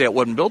if they say it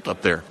wasn't built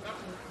up there.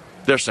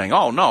 They're saying,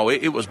 oh, no,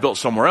 it was built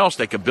somewhere else.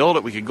 They could build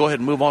it. We could go ahead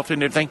and move off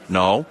into everything.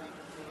 No.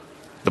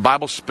 The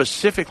Bible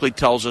specifically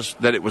tells us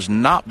that it was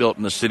not built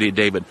in the city of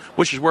David,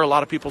 which is where a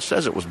lot of people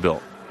says it was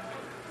built.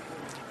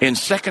 In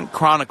 2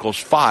 Chronicles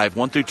 5,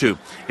 1 through 2,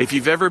 if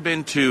you've ever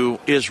been to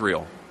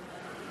Israel,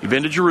 you've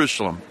been to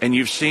Jerusalem, and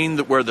you've seen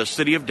where the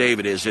city of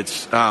David is,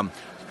 it's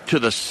to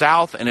the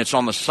south, and it's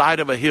on the side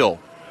of a hill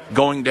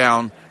going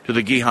down to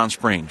the Gihon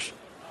Springs.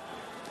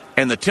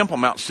 And the Temple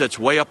Mount sits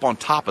way up on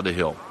top of the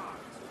hill.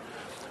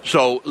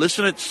 So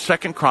listen at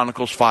 2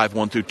 Chronicles 5,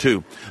 1 through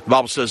 2. The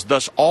Bible says,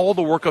 thus all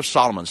the work of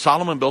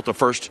Solomon built the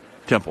first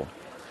temple.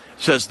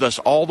 It says, thus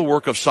all the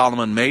work of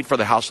Solomon made for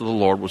the house of the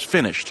Lord was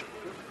finished.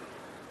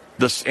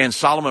 And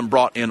Solomon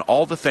brought in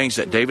all the things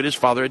that David his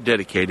father had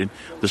dedicated,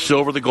 the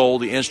silver, the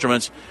gold, the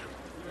instruments,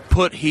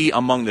 put he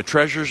among the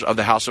treasures of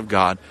the house of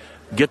God.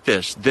 Get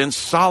this, then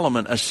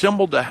Solomon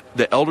assembled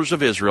the elders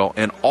of Israel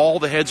and all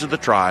the heads of the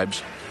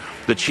tribes,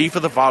 the chief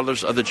of the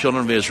fathers of the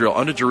children of Israel,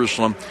 unto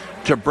Jerusalem,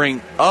 to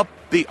bring up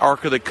the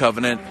Ark of the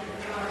Covenant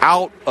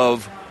out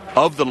of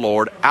the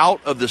Lord,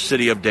 out of the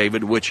city of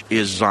David, which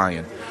is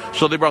Zion.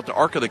 So they brought the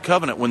Ark of the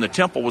Covenant, when the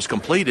temple was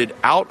completed,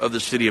 out of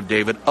the city of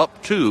David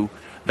up to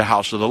the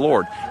house of the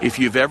Lord. If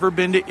you've ever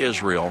been to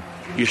Israel,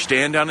 you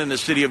stand down in the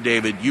city of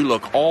David, you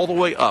look all the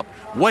way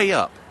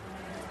up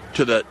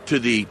to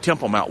the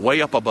Temple Mount,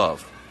 way up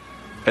above.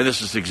 And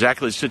this is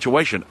exactly the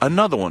situation.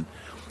 Another one,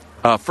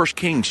 1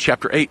 Kings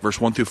chapter 8, verse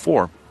 1 through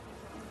 4.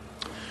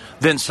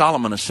 Then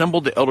Solomon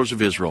assembled the elders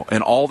of Israel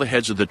and all the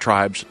heads of the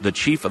tribes, the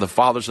chief of the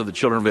fathers of the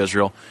children of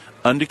Israel,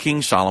 unto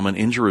King Solomon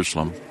in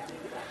Jerusalem,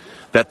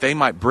 that they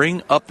might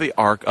bring up the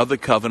ark of the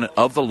covenant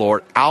of the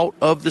Lord out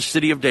of the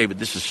city of David.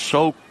 This is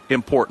so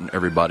important,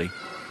 everybody,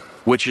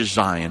 which is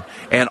Zion.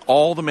 And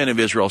all the men of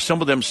Israel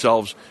assembled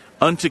themselves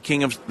unto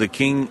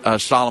King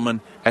Solomon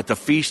at the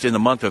feast in the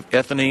month of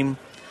Ethanim,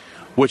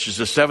 which is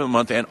the 7th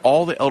month. And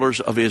all the elders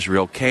of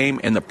Israel came,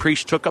 and the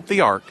priests took up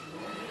the ark,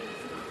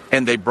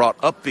 and they brought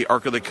up the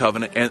Ark of the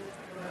Covenant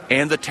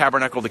and the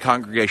tabernacle of the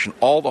congregation,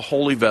 all the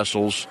holy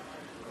vessels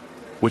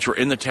which were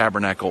in the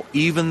tabernacle,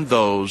 even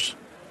those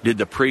did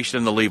the priests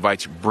and the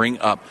Levites bring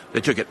up.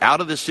 They took it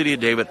out of the city of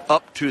David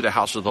up to the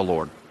house of the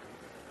Lord.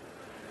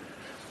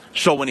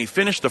 So when he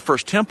finished the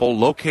first temple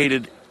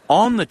located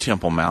on the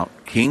Temple Mount,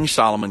 King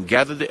Solomon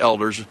gathered the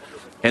elders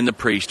and the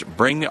priest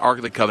bring the Ark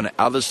of the Covenant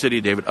out of the city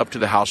of David up to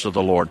the house of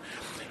the Lord.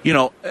 You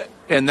know,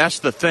 and that's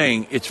the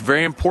thing. It's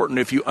very important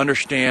if you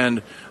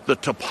understand the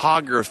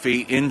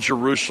topography in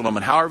Jerusalem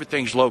and how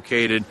everything's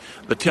located,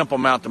 the Temple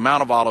Mount, the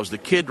Mount of Olives, the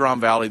Kidron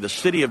Valley, the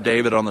city of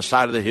David on the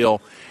side of the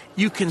hill.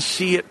 You can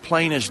see it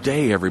plain as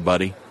day,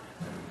 everybody.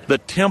 The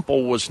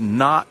temple was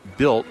not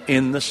built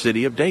in the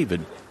city of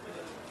David.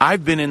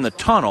 I've been in the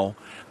tunnel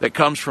that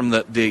comes from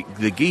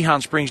the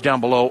Gihon Springs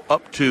down below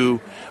up to,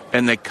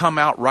 and they come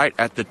out right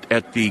at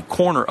the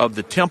corner of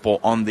the temple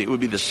it would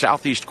be the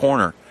southeast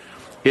corner.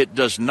 It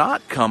does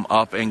not come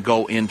up and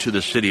go into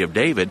the city of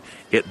David.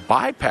 It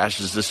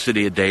bypasses the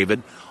city of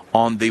David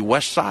on the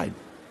west side.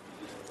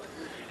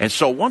 And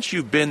so once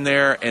you've been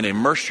there and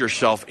immersed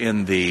yourself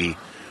in the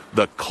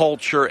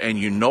culture and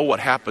you know what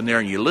happened there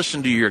and you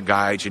listen to your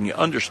guides and you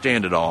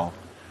understand it all,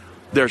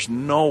 there's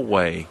no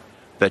way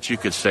that you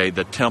could say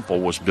the temple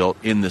was built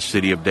in the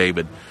city of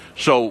David.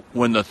 So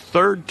when the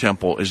third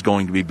temple is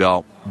going to be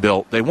built,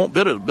 they won't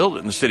build it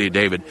in the city of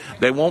David.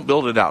 They won't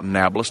build it out in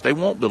Nablus. They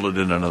won't build it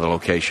in another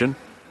location.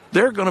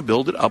 They're going to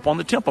build it up on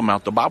the Temple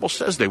Mount. The Bible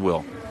says they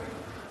will.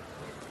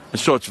 And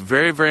so it's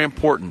very, very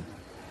important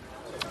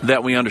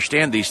that we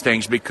understand these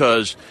things,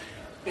 because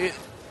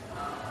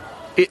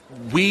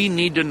we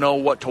need to know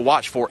what to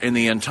watch for in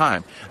the end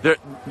time.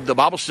 The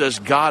Bible says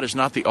God is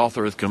not the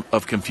author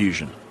of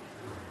confusion.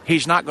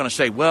 He's not going to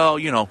say, well,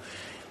 you know,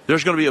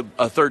 there's going to be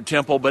a third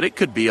temple, but it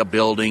could be a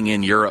building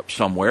in Europe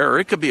somewhere, or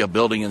it could be a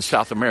building in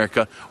South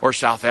America or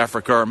South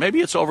Africa, or maybe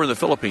it's over in the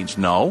Philippines.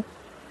 No.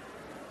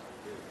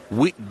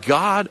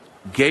 God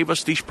gave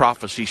us these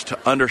prophecies to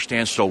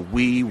understand so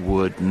we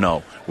would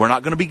know. We're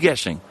not going to be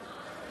guessing.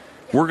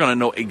 We're going to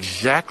know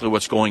exactly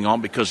what's going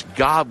on, because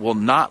God will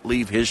not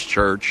leave his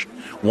church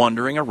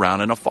wandering around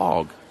in a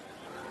fog.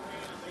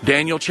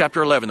 Daniel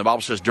chapter 11, the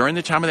Bible says, during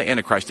the time of the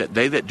Antichrist, that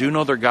they that do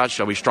know their God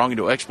shall be strong and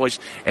do exploits,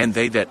 and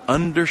they that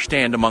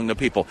understand among the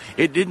people.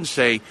 It didn't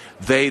say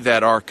they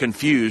that are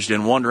confused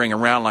and wandering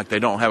around like they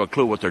don't have a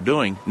clue what they're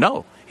doing.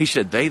 No. He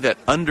said they that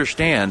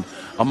understand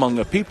among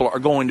the people are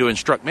going to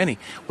instruct many.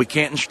 We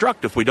can't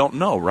instruct if we don't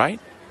know, right?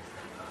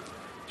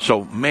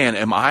 So, man,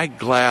 am I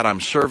glad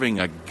I'm serving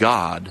a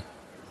God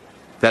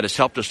that has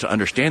helped us to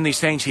understand these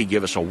things. He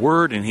gave us a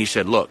word, and he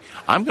said, look,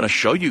 I'm going to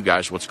show you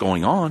guys what's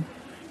going on.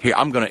 Here,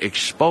 I'm going to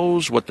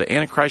expose what the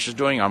Antichrist is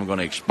doing. I'm going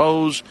to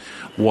expose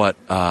what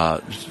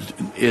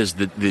is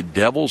the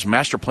devil's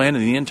master plan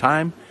in the end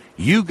time.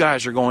 You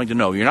guys are going to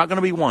know. You're not going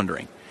to be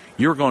wondering.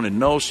 You're going to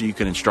know so you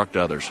can instruct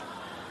others.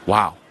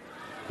 Wow.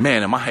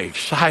 Man, am I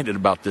excited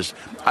about this.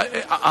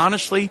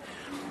 Honestly,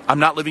 I'm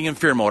not living in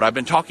fear mode. I've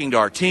been talking to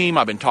our team.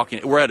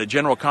 We're at a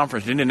general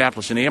conference in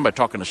Indianapolis, Indiana,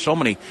 talking to so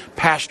many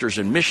pastors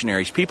and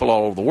missionaries, people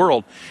all over the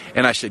world.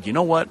 And I said, you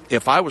know what?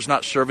 If I was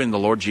not serving the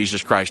Lord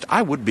Jesus Christ,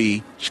 I would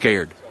be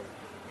scared.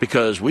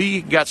 Because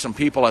we got some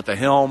people at the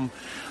helm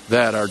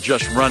that are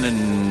just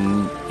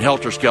running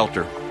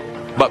helter-skelter.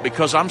 But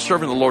because I'm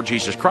serving the Lord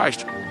Jesus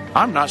Christ,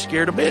 I'm not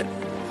scared a bit.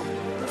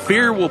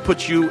 Fear will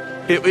put you,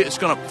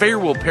 fear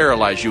will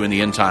paralyze you in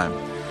the end time.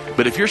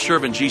 But if you're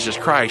serving Jesus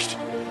Christ,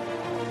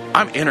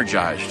 I'm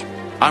energized.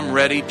 I'm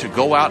ready to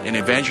go out and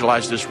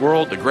evangelize this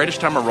world. The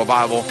greatest time of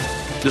revival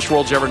this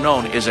world's ever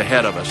known is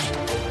ahead of us.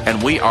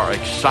 And we are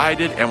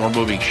excited, and we're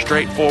moving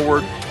straight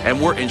forward,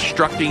 and we're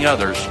instructing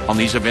others on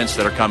these events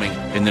that are coming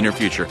in the near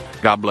future.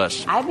 God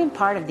bless. I've been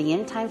part of the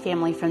End Time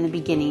family from the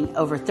beginning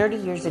over 30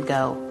 years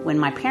ago when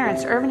my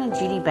parents, Irvin and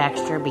Judy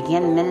Baxter,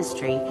 began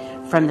ministry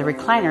from the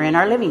recliner in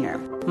our living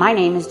room. My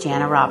name is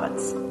Jana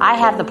Robbins. I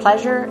have the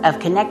pleasure of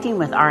connecting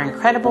with our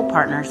incredible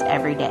partners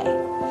every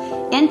day.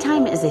 End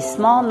Time is a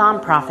small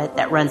nonprofit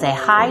that runs a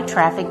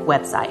high-traffic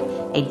website,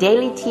 a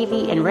daily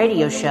TV and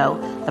radio show,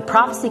 the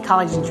Prophecy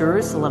College in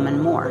Jerusalem,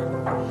 and more.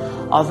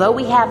 Although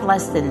we have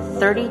less than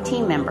 30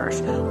 team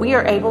members, we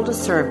are able to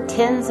serve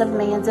tens of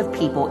millions of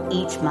people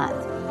each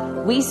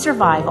month. We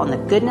survive on the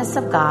goodness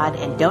of God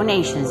and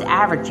donations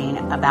averaging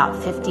about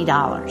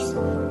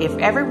 $50. If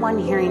everyone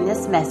hearing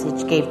this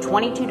message gave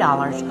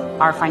 $22,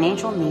 our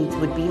financial needs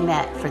would be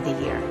met for the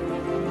year.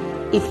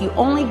 If you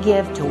only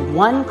give to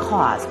one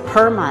cause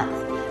per month,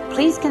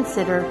 please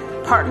consider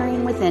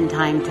partnering with End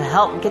Time to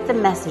help get the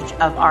message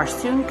of our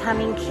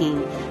soon-coming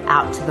King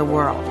out to the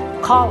world.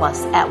 Call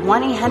us at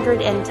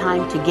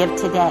 1-800-END-TIME to give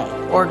today,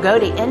 or go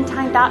to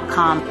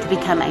endtime.com to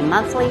become a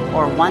monthly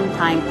or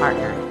one-time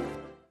partner.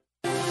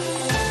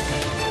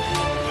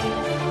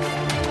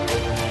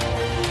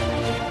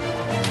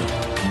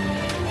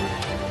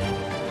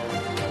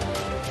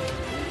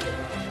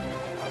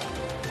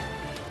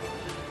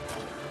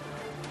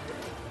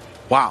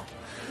 Wow.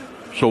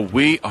 So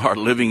we are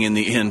living in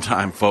the end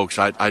time, folks.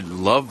 I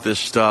love this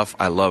stuff.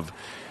 I love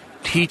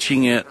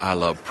teaching it. I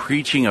love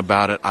preaching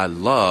about it. I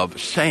love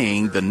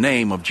saying the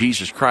name of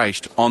Jesus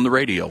Christ on the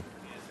radio.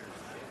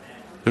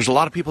 There's a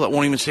lot of people that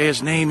won't even say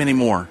his name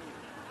anymore.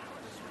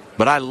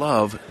 But I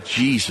love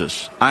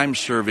Jesus. I'm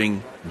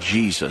serving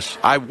Jesus.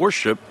 I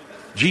worship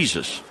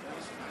Jesus.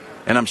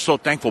 And I'm so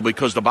thankful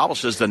because the Bible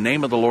says the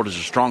name of the Lord is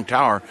a strong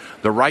tower.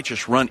 The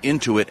righteous run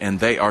into it and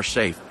they are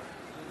safe.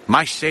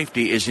 My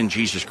safety is in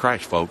Jesus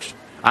Christ, folks.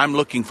 I'm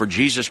looking for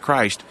Jesus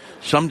Christ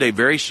someday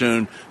very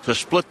soon to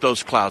split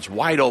those clouds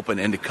wide open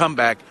and to come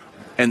back,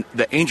 and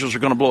the angels are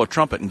going to blow a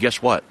trumpet, and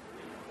guess what?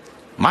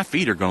 My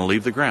feet are going to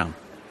leave the ground.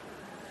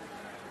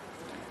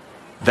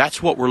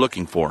 That's what we're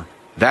looking for.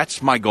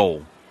 That's my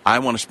goal. I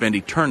want to spend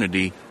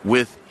eternity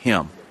with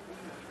Him.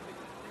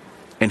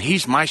 And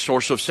He's my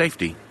source of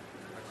safety.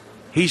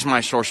 He's my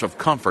source of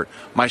comfort,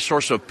 my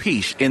source of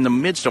peace in the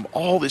midst of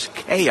all this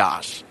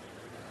chaos.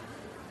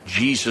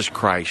 Jesus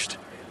Christ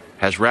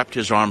has wrapped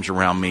His arms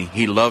around me.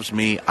 He loves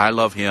me. I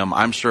love Him.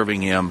 I'm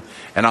serving Him.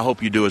 And I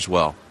hope you do as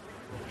well.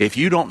 If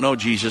you don't know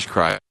Jesus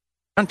Christ,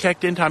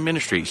 contact End Time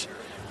Ministries.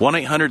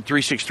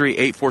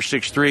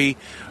 1-800-363-8463.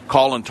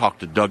 Call and talk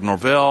to Doug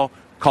Norvell.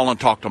 Call and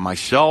talk to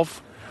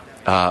myself,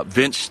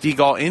 Vince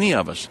Stegall, any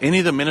of us, any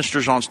of the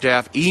ministers on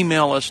staff.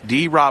 Email us,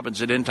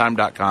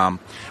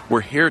 drobbins@endtime.com.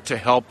 We're here to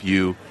help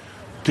you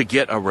to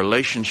get a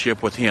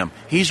relationship with Him.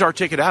 He's our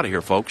ticket out of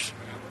here, folks.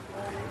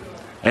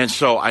 And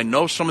so I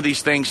know some of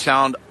these things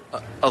sound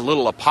a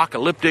little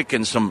apocalyptic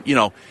and some,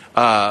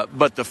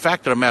 but the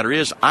fact of the matter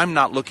is I'm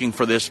not looking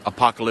for this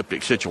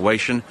apocalyptic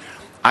situation.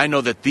 I know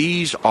that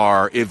these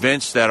are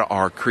events that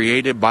are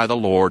created by the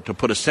Lord to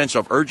put a sense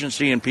of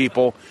urgency in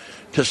people,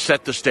 to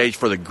set the stage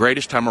for the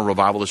greatest time of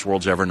revival this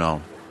world's ever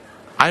known.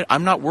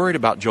 I'm not worried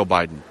about Joe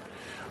Biden.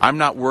 I'm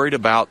not worried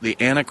about the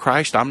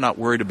Antichrist. I'm not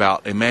worried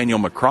about Emmanuel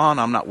Macron.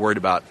 I'm not worried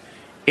about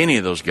any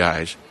of those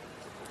guys.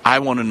 I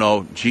want to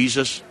know,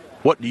 Jesus,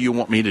 what do you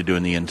want me to do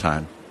in the end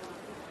time?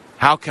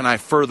 How can I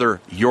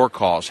further your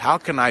cause? How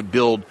can I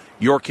build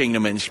your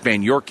kingdom and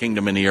expand your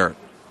kingdom in the earth?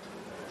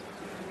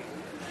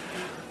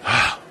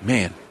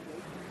 Man,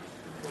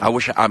 I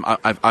wish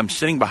I'm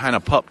sitting behind a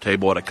pup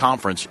table at a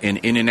conference in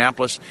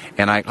Indianapolis,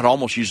 and I could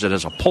almost use it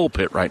as a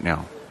pulpit right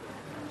now.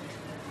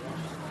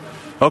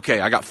 Okay,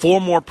 I got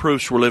 4 more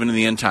proofs we're living in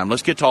the end time.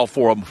 Let's get to all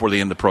 4 of them before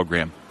the end of the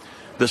program.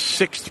 The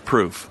 6th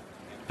proof,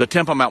 the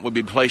Temple Mount would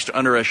be placed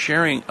under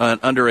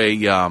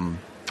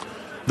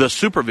the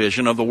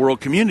supervision of the world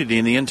community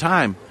in the end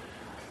time,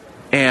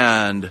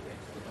 and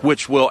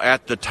which will,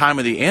 at the time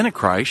of the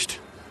Antichrist,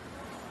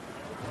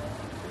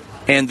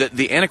 and that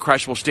the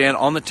Antichrist will stand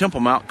on the Temple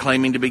Mount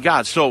claiming to be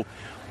God. So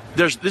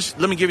there's this.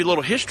 Let me give you a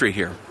little history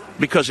here,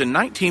 because in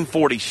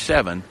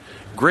 1947,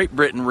 Great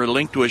Britain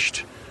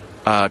relinquished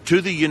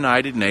to the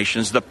United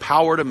Nations the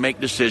power to make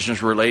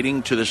decisions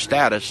relating to the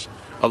status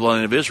of the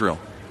land of Israel.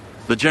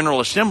 The General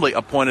Assembly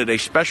appointed a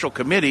special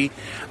committee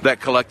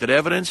that collected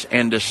evidence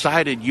and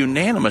decided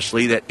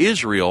unanimously that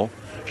Israel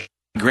should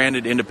be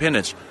granted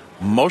independence.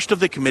 Most of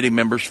the committee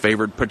members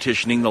favored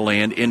partitioning the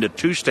land into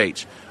 2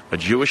 states, a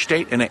Jewish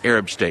state and an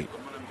Arab state,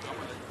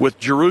 with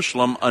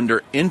Jerusalem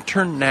under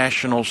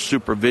international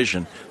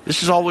supervision.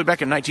 This is all the way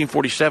back in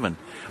 1947.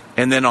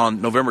 And then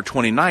on November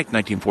 29,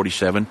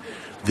 1947,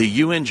 the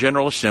UN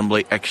General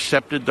Assembly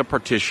accepted the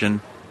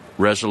partition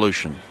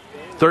resolution,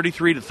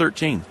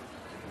 33-13.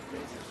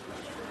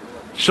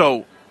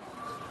 So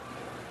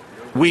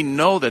we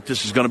know that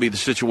this is going to be the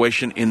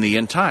situation in the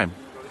end time.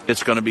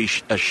 It's going to be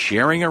a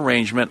sharing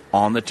arrangement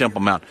on the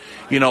Temple Mount.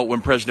 You know, when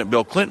President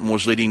Bill Clinton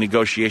was leading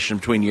negotiations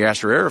between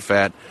Yasser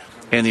Arafat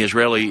and the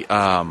Israeli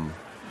Prime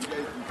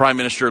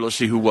Minister, let's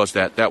see, who was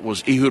that? That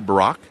was Ehud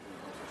Barak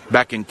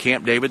back in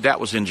Camp David. That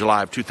was in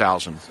July of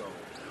 2000.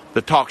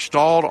 The talk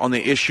stalled on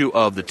the issue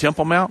of the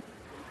Temple Mount,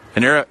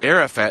 and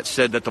Arafat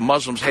said that the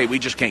Muslims, hey, we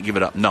just can't give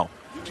it up. No,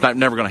 it's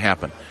never going to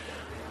happen.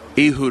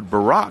 Ehud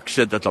Barak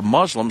said that the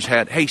Muslims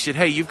he said,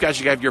 you guys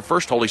have your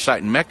first holy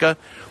site in Mecca,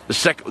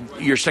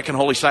 your second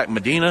holy site in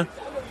Medina.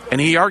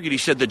 And he argued, he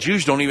said the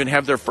Jews don't even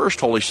have their first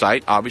holy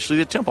site, obviously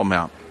the Temple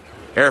Mount.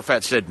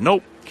 Arafat said,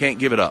 nope, can't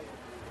give it up.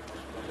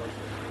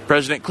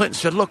 President Clinton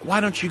said, look, why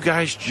don't you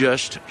guys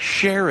just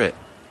share it?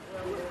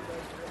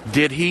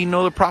 Did he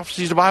know the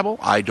prophecies of the Bible?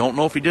 I don't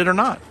know if he did or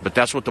not, but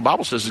that's what the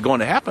Bible says is going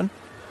to happen.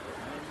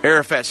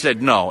 Arafat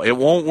said, no, it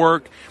won't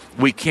work.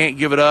 We can't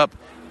give it up.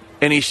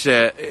 And he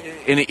said,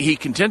 and he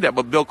contended that,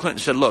 but Bill Clinton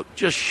said, look,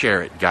 just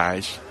share it,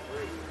 guys.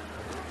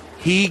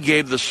 He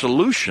gave the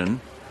solution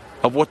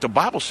of what the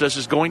Bible says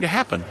is going to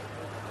happen.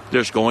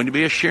 There's going to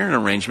be a sharing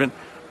arrangement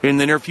in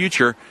the near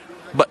future.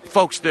 But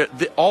folks,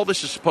 all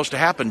this is supposed to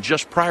happen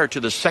just prior to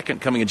the second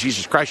coming of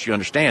Jesus Christ, you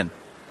understand.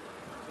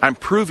 I'm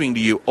proving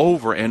to you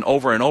over and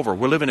over and over,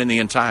 we're living in the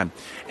end time.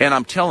 And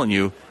I'm telling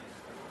you,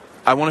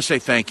 I want to say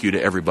thank you to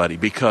everybody,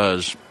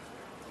 because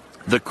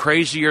the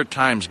crazier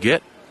times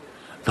get,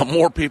 the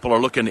more people are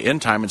looking to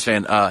end time and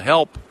saying,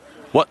 help,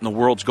 what in the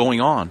world's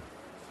going on?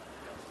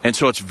 And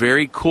so it's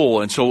very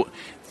cool. And so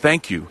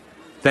thank you.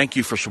 Thank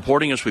you for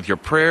supporting us with your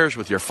prayers,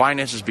 with your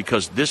finances,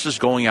 because this is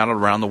going out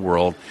around the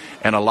world,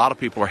 and a lot of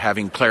people are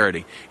having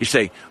clarity. You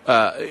say,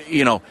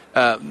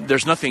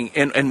 there's nothing,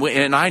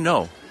 and I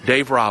know,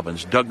 Dave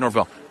Robbins, Doug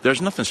Norvell,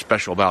 there's nothing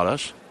special about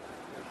us.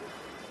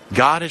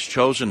 God has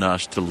chosen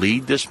us to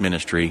lead this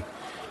ministry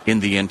in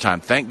the end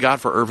time. Thank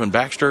God for Irvin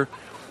Baxter.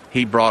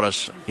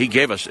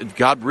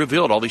 God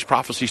revealed all these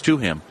prophecies to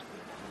him.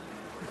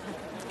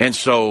 And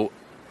so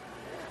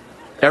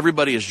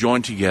everybody is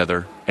joined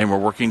together, and we're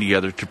working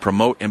together to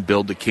promote and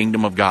build the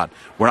kingdom of God.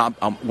 We're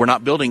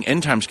not building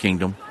end times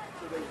kingdom.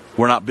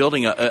 We're not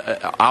building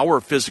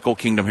our physical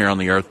kingdom here on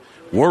the earth.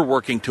 We're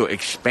working to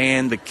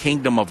expand the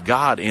kingdom of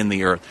God in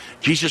the earth.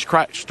 Jesus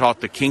Christ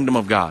taught the kingdom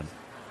of God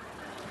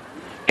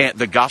and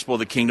the gospel of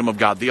the kingdom of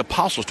God. The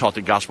apostles taught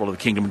the gospel of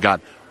the kingdom of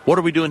God. What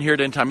are we doing here at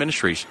End Time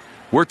Ministries?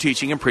 We're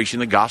teaching and preaching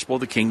the gospel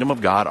of the kingdom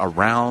of God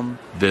around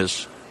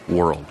this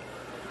world.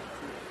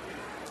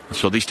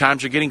 So these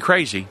times are getting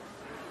crazy,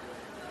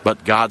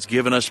 but God's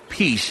given us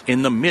peace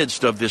in the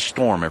midst of this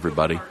storm,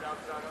 everybody.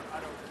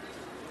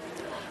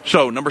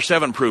 So, number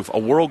 7 proof, a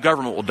world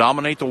government will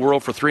dominate the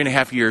world for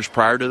 3.5 years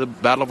prior to the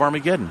Battle of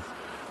Armageddon.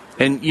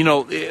 And, you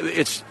know,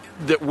 it's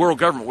the world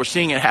government. We're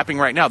seeing it happening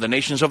right now. The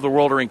nations of the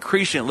world are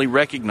increasingly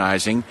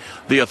recognizing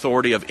the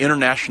authority of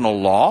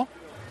international law.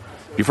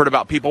 You've heard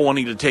about people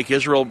wanting to take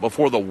Israel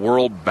before the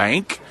World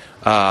Bank.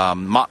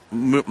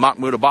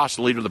 Mahmoud Abbas,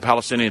 the leader of the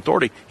Palestinian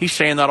Authority, he's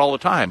saying that all the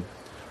time.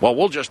 Well,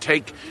 we'll just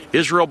take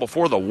Israel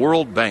before the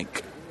World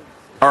Bank.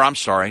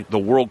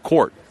 The World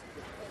Court.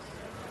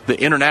 The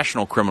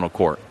International Criminal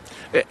Court.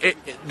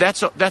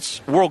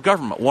 That's world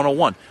government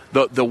 101.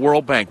 The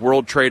World Bank,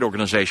 World Trade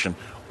Organization,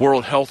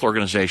 World Health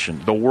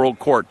Organization, the World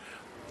Court,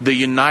 the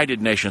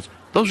United Nations.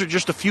 Those are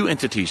just a few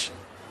entities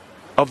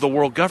of the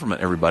world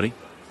government, everybody.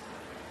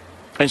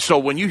 And so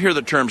when you hear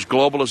the terms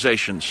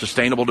globalization,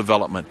 sustainable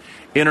development,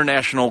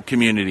 international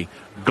community,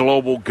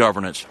 global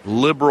governance,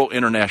 liberal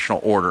international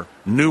order,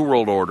 new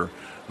world order,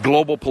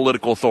 global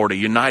political authority,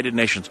 United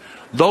Nations,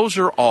 those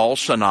are all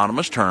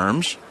synonymous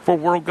terms for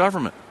world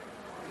government.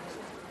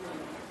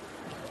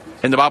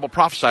 And the Bible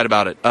prophesied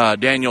about it.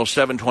 Daniel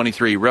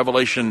 7:23,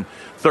 Revelation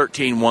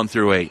 13:1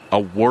 through 8. A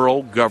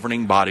world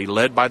governing body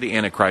led by the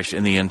Antichrist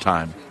in the end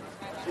time.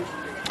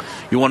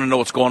 You want to know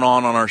what's going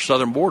on our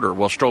southern border?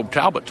 Well, Strobe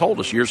Talbot told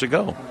us years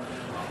ago.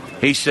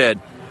 He said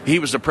he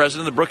was the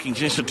president of the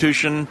Brookings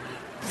Institution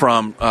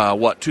from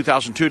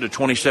 2002 to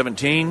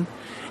 2017,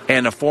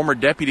 and a former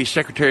deputy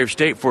secretary of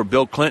state for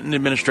Bill Clinton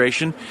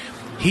administration.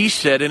 He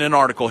said in an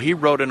article, he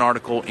wrote an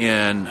article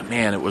in,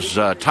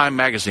 Time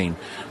Magazine,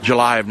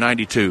 July of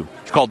 92.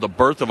 It's called The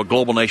Birth of a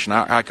Global Nation.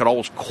 I could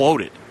always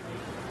quote it.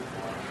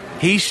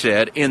 He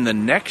said, in the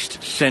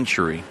next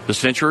century, the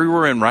century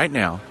we're in right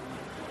now,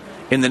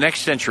 in the next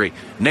century,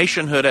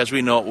 nationhood as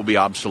we know it will be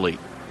obsolete.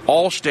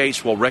 All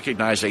states will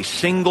recognize a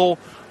single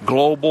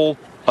global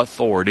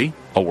authority,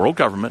 a world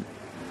government,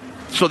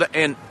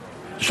 and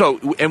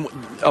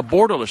a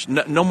borderless,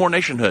 no more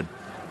nationhood.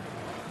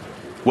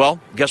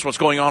 Well, guess what's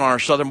going on our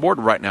southern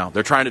border right now?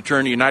 They're trying to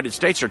turn the United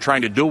States. They're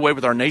trying to do away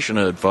with our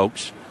nationhood,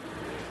 folks.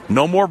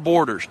 No more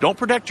borders. Don't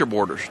protect your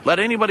borders. Let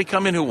anybody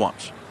come in who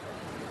wants.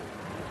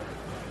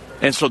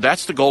 And so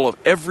that's the goal of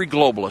every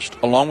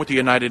globalist, along with the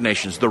United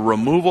Nations, the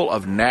removal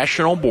of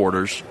national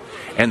borders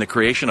and the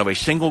creation of a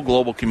single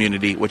global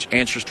community which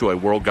answers to a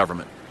world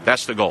government.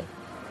 That's the goal.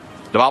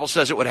 The Bible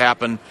says it would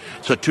happen.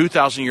 It's a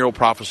 2,000-year-old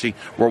prophecy.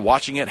 We're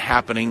watching it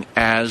happening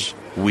as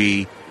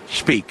we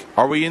speak.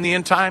 Are we in the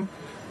end time?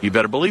 You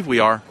better believe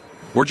we are.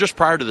 We're just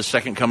prior to the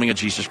second coming of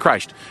Jesus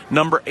Christ.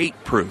 Number 8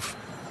 proof.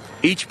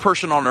 Each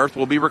person on earth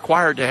will be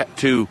required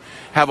to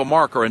have a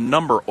mark or a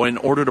number in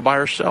order to buy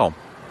or sell.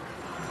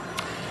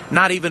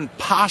 Not even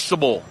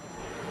possible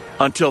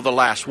until the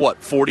last,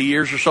 40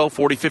 years or so,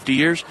 40, 50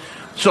 years?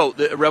 So,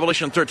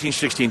 Revelation 13,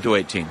 16 through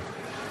 18.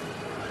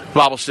 The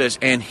Bible says,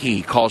 and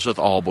he causeth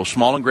all, both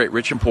small and great,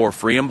 rich and poor,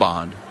 free and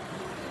bond,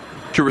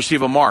 to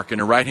receive a mark in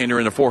the right hand or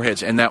in their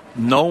foreheads, and that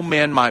no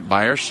man might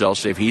buy or sell,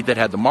 save he that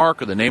had the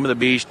mark or the name of the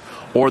beast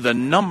or the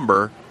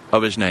number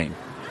of his name.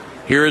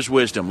 Here is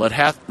wisdom. Let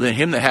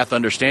him that hath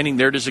understanding,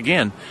 there it is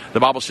again.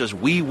 The Bible says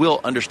we will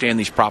understand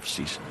these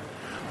prophecies.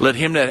 Let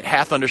him that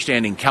hath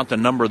understanding count the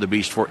number of the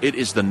beast, for it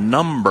is the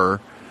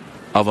number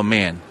of a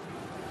man.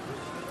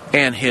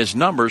 And his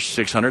number's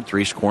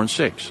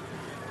 666.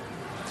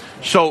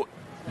 So,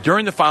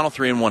 during the final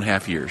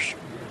 3.5 years,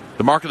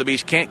 the mark of the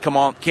beast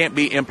can't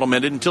be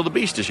implemented until the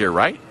beast is here,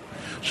 right?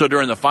 So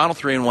during the final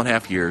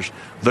 3.5 years,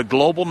 the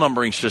global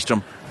numbering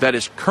system that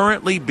is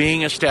currently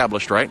being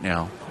established right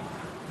now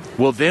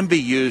will then be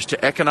used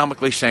to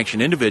economically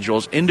sanction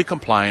individuals into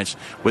compliance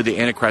with the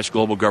Antichrist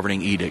global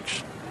governing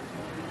edicts.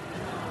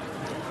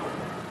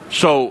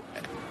 So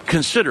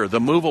consider the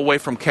move away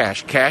from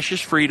cash. Cash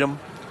is freedom.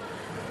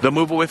 The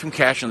move away from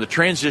cash and the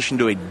transition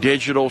to a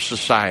digital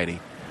society.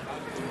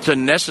 It's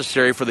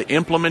necessary for the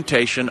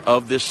implementation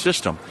of this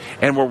system.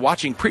 And we're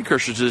watching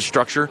precursors to this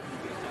structure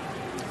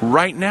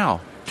right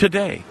now,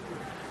 today.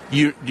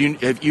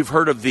 You've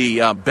heard of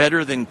the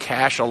Better Than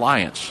Cash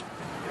Alliance.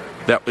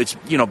 That it's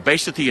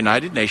based at the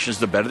United Nations,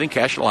 the Better Than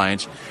Cash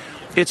Alliance.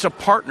 It's a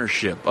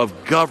partnership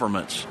of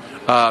governments,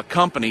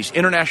 companies,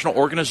 international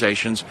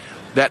organizations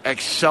that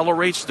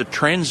accelerates the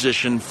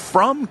transition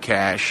from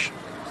cash,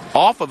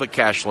 off of a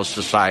cashless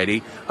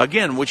society,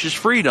 again, which is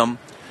freedom,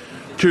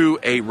 to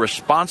a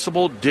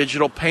responsible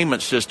digital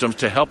payment system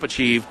to help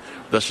achieve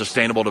the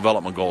Sustainable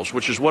Development Goals,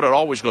 which is what it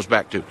always goes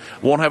back to.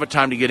 Won't have a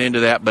time to get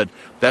into that, but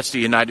that's the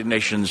United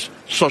Nations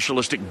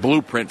socialistic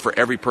blueprint for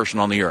every person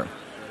on the earth.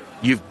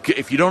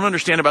 If you don't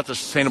understand about the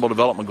Sustainable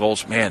Development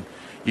Goals, man,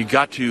 you've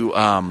got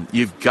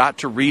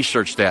to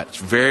research that. It's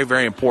very,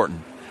 very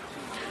important.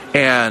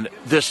 And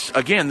this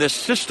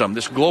system,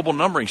 this global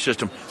numbering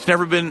system, it's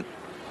never been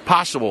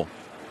possible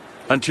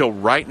until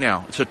right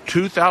now. It's a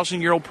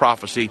 2,000-year-old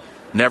prophecy,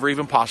 never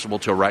even possible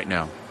till right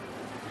now.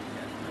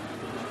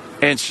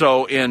 And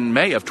so in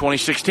May of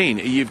 2016,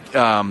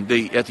 at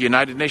the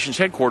United Nations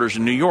headquarters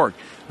in New York,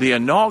 the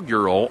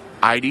inaugural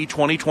ID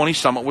 2020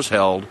 summit was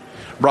held,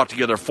 brought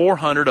together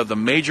 400 of the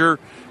major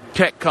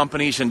tech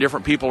companies and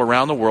different people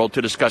around the world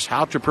to discuss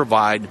how to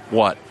provide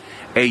what?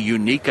 A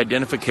unique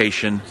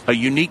identification, a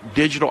unique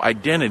digital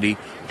identity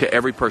to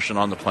every person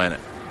on the planet.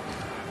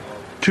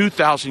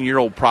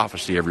 2,000-year-old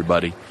prophecy,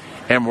 everybody.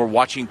 And we're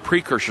watching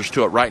precursors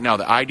to it right now.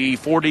 The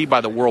ID4D by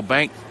the World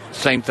Bank,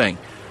 same thing.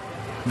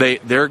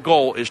 Their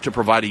goal is to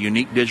provide a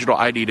unique digital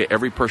ID to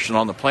every person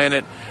on the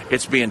planet.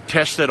 It's being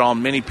tested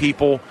on many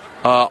people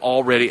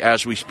already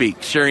as we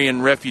speak.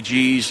 Syrian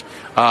refugees,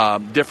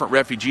 different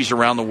refugees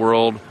around the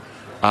world.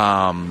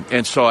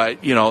 And so,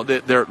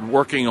 they're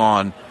working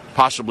on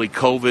possibly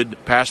COVID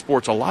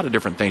passports. A lot of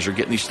different things are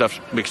getting these stuff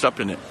mixed up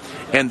in it.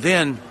 And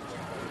then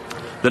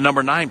the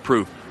number 9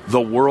 proof,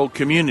 the world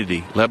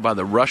community led by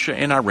Russia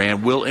and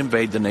Iran will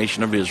invade the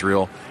nation of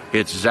Israel.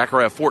 It's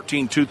Zechariah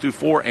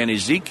 14:2-4 and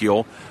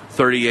Ezekiel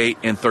 38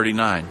 and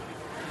 39.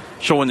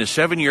 So when the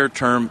 7-year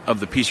term of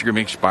the peace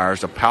agreement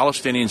expires, the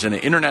Palestinians and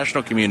the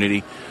international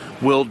community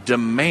will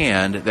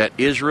demand that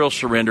Israel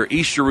surrender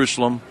East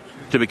Jerusalem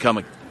to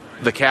become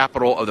the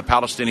capital of the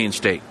Palestinian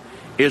state.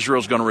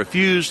 Israel's going to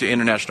refuse. The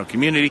international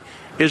community,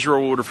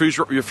 Israel will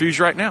refuse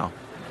right now.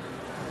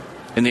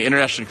 And the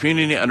international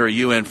community, under a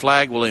UN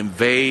flag, will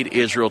invade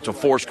Israel to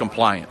force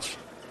compliance.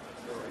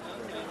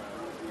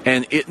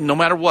 And no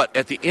matter what,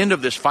 at the end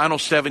of this final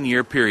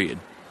 7-year period,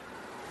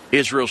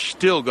 Israel's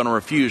still going to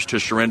refuse to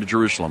surrender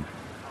Jerusalem.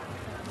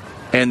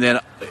 And then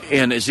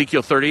in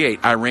Ezekiel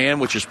 38, Iran,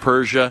 which is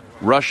Persia,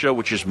 Russia,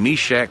 which is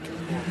Meshech,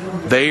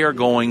 they're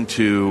now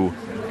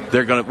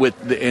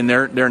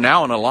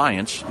an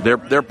alliance.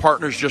 They're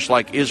partners just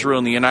like Israel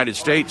and the United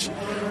States.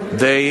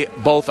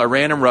 Both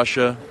Iran and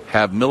Russia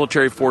have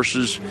military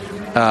forces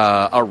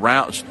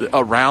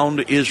around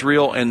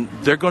Israel, and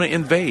they're going to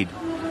invade.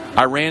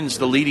 Iran's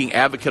the leading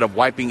advocate of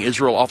wiping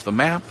Israel off the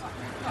map.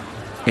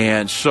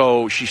 And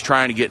so she's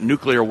trying to get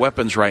nuclear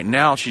weapons right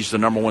now. She's the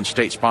number 1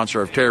 state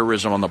sponsor of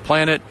terrorism on the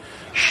planet.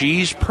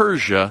 She's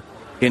Persia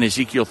in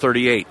Ezekiel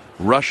 38.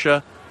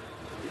 Russia,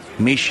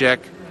 Meshech,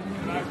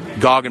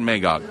 Gog and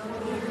Magog.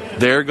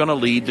 They're going to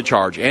lead the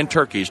charge. And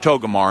Turkey's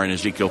Togomar in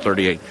Ezekiel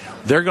 38.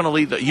 They're going to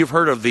lead you've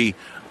heard of the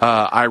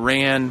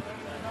Iran,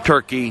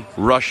 Turkey,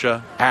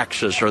 Russia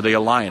axis, or the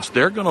alliance.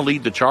 They're going to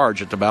lead the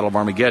charge at the Battle of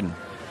Armageddon.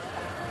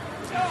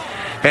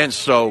 And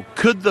so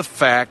could the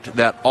fact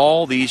that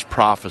all these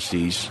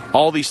prophecies,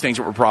 all these things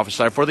that were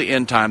prophesied for the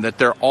end time, that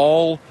they're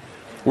all,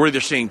 we're either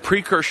seeing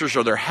precursors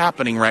or they're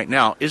happening right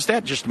now, is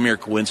that just a mere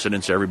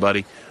coincidence,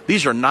 everybody?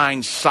 These are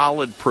 9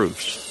 solid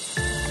proofs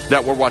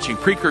that we're watching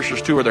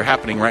precursors to or they're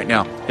happening right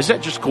now. Is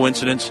that just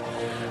coincidence?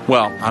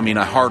 Well, I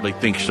hardly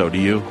think so. Do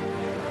you?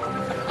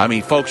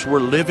 Folks, we're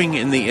living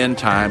in the end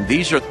time.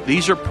 These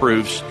are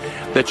proofs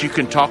that you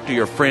can talk to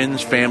your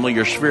friends, family,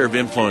 your sphere of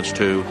influence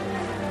to,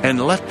 and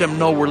let them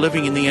know we're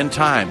living in the end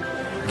time.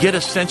 Get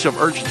a sense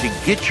of urgency.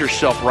 Get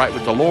yourself right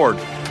with the Lord,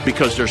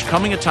 because there's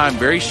coming a time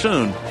very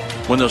soon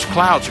when those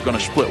clouds are going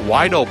to split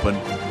wide open.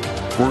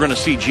 We're going to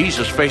see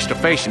Jesus face to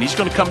face, and he's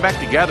going to come back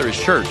to gather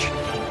his church.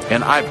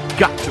 And I've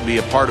got to be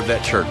a part of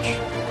that church,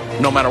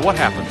 no matter what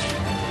happens.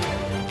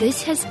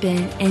 This has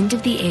been End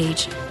of the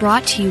Age,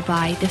 brought to you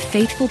by the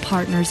faithful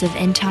partners of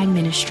End Time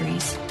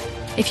Ministries.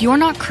 If you're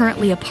not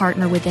currently a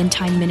partner with End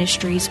Time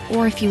Ministries,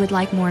 or if you would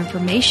like more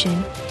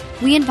information,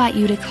 we invite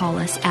you to call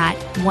us at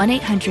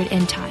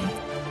 1-800-END-TIME.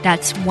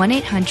 That's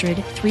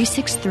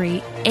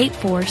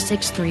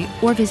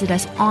 1-800-363-8463, or visit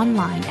us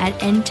online at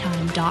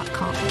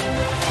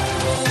endtime.com.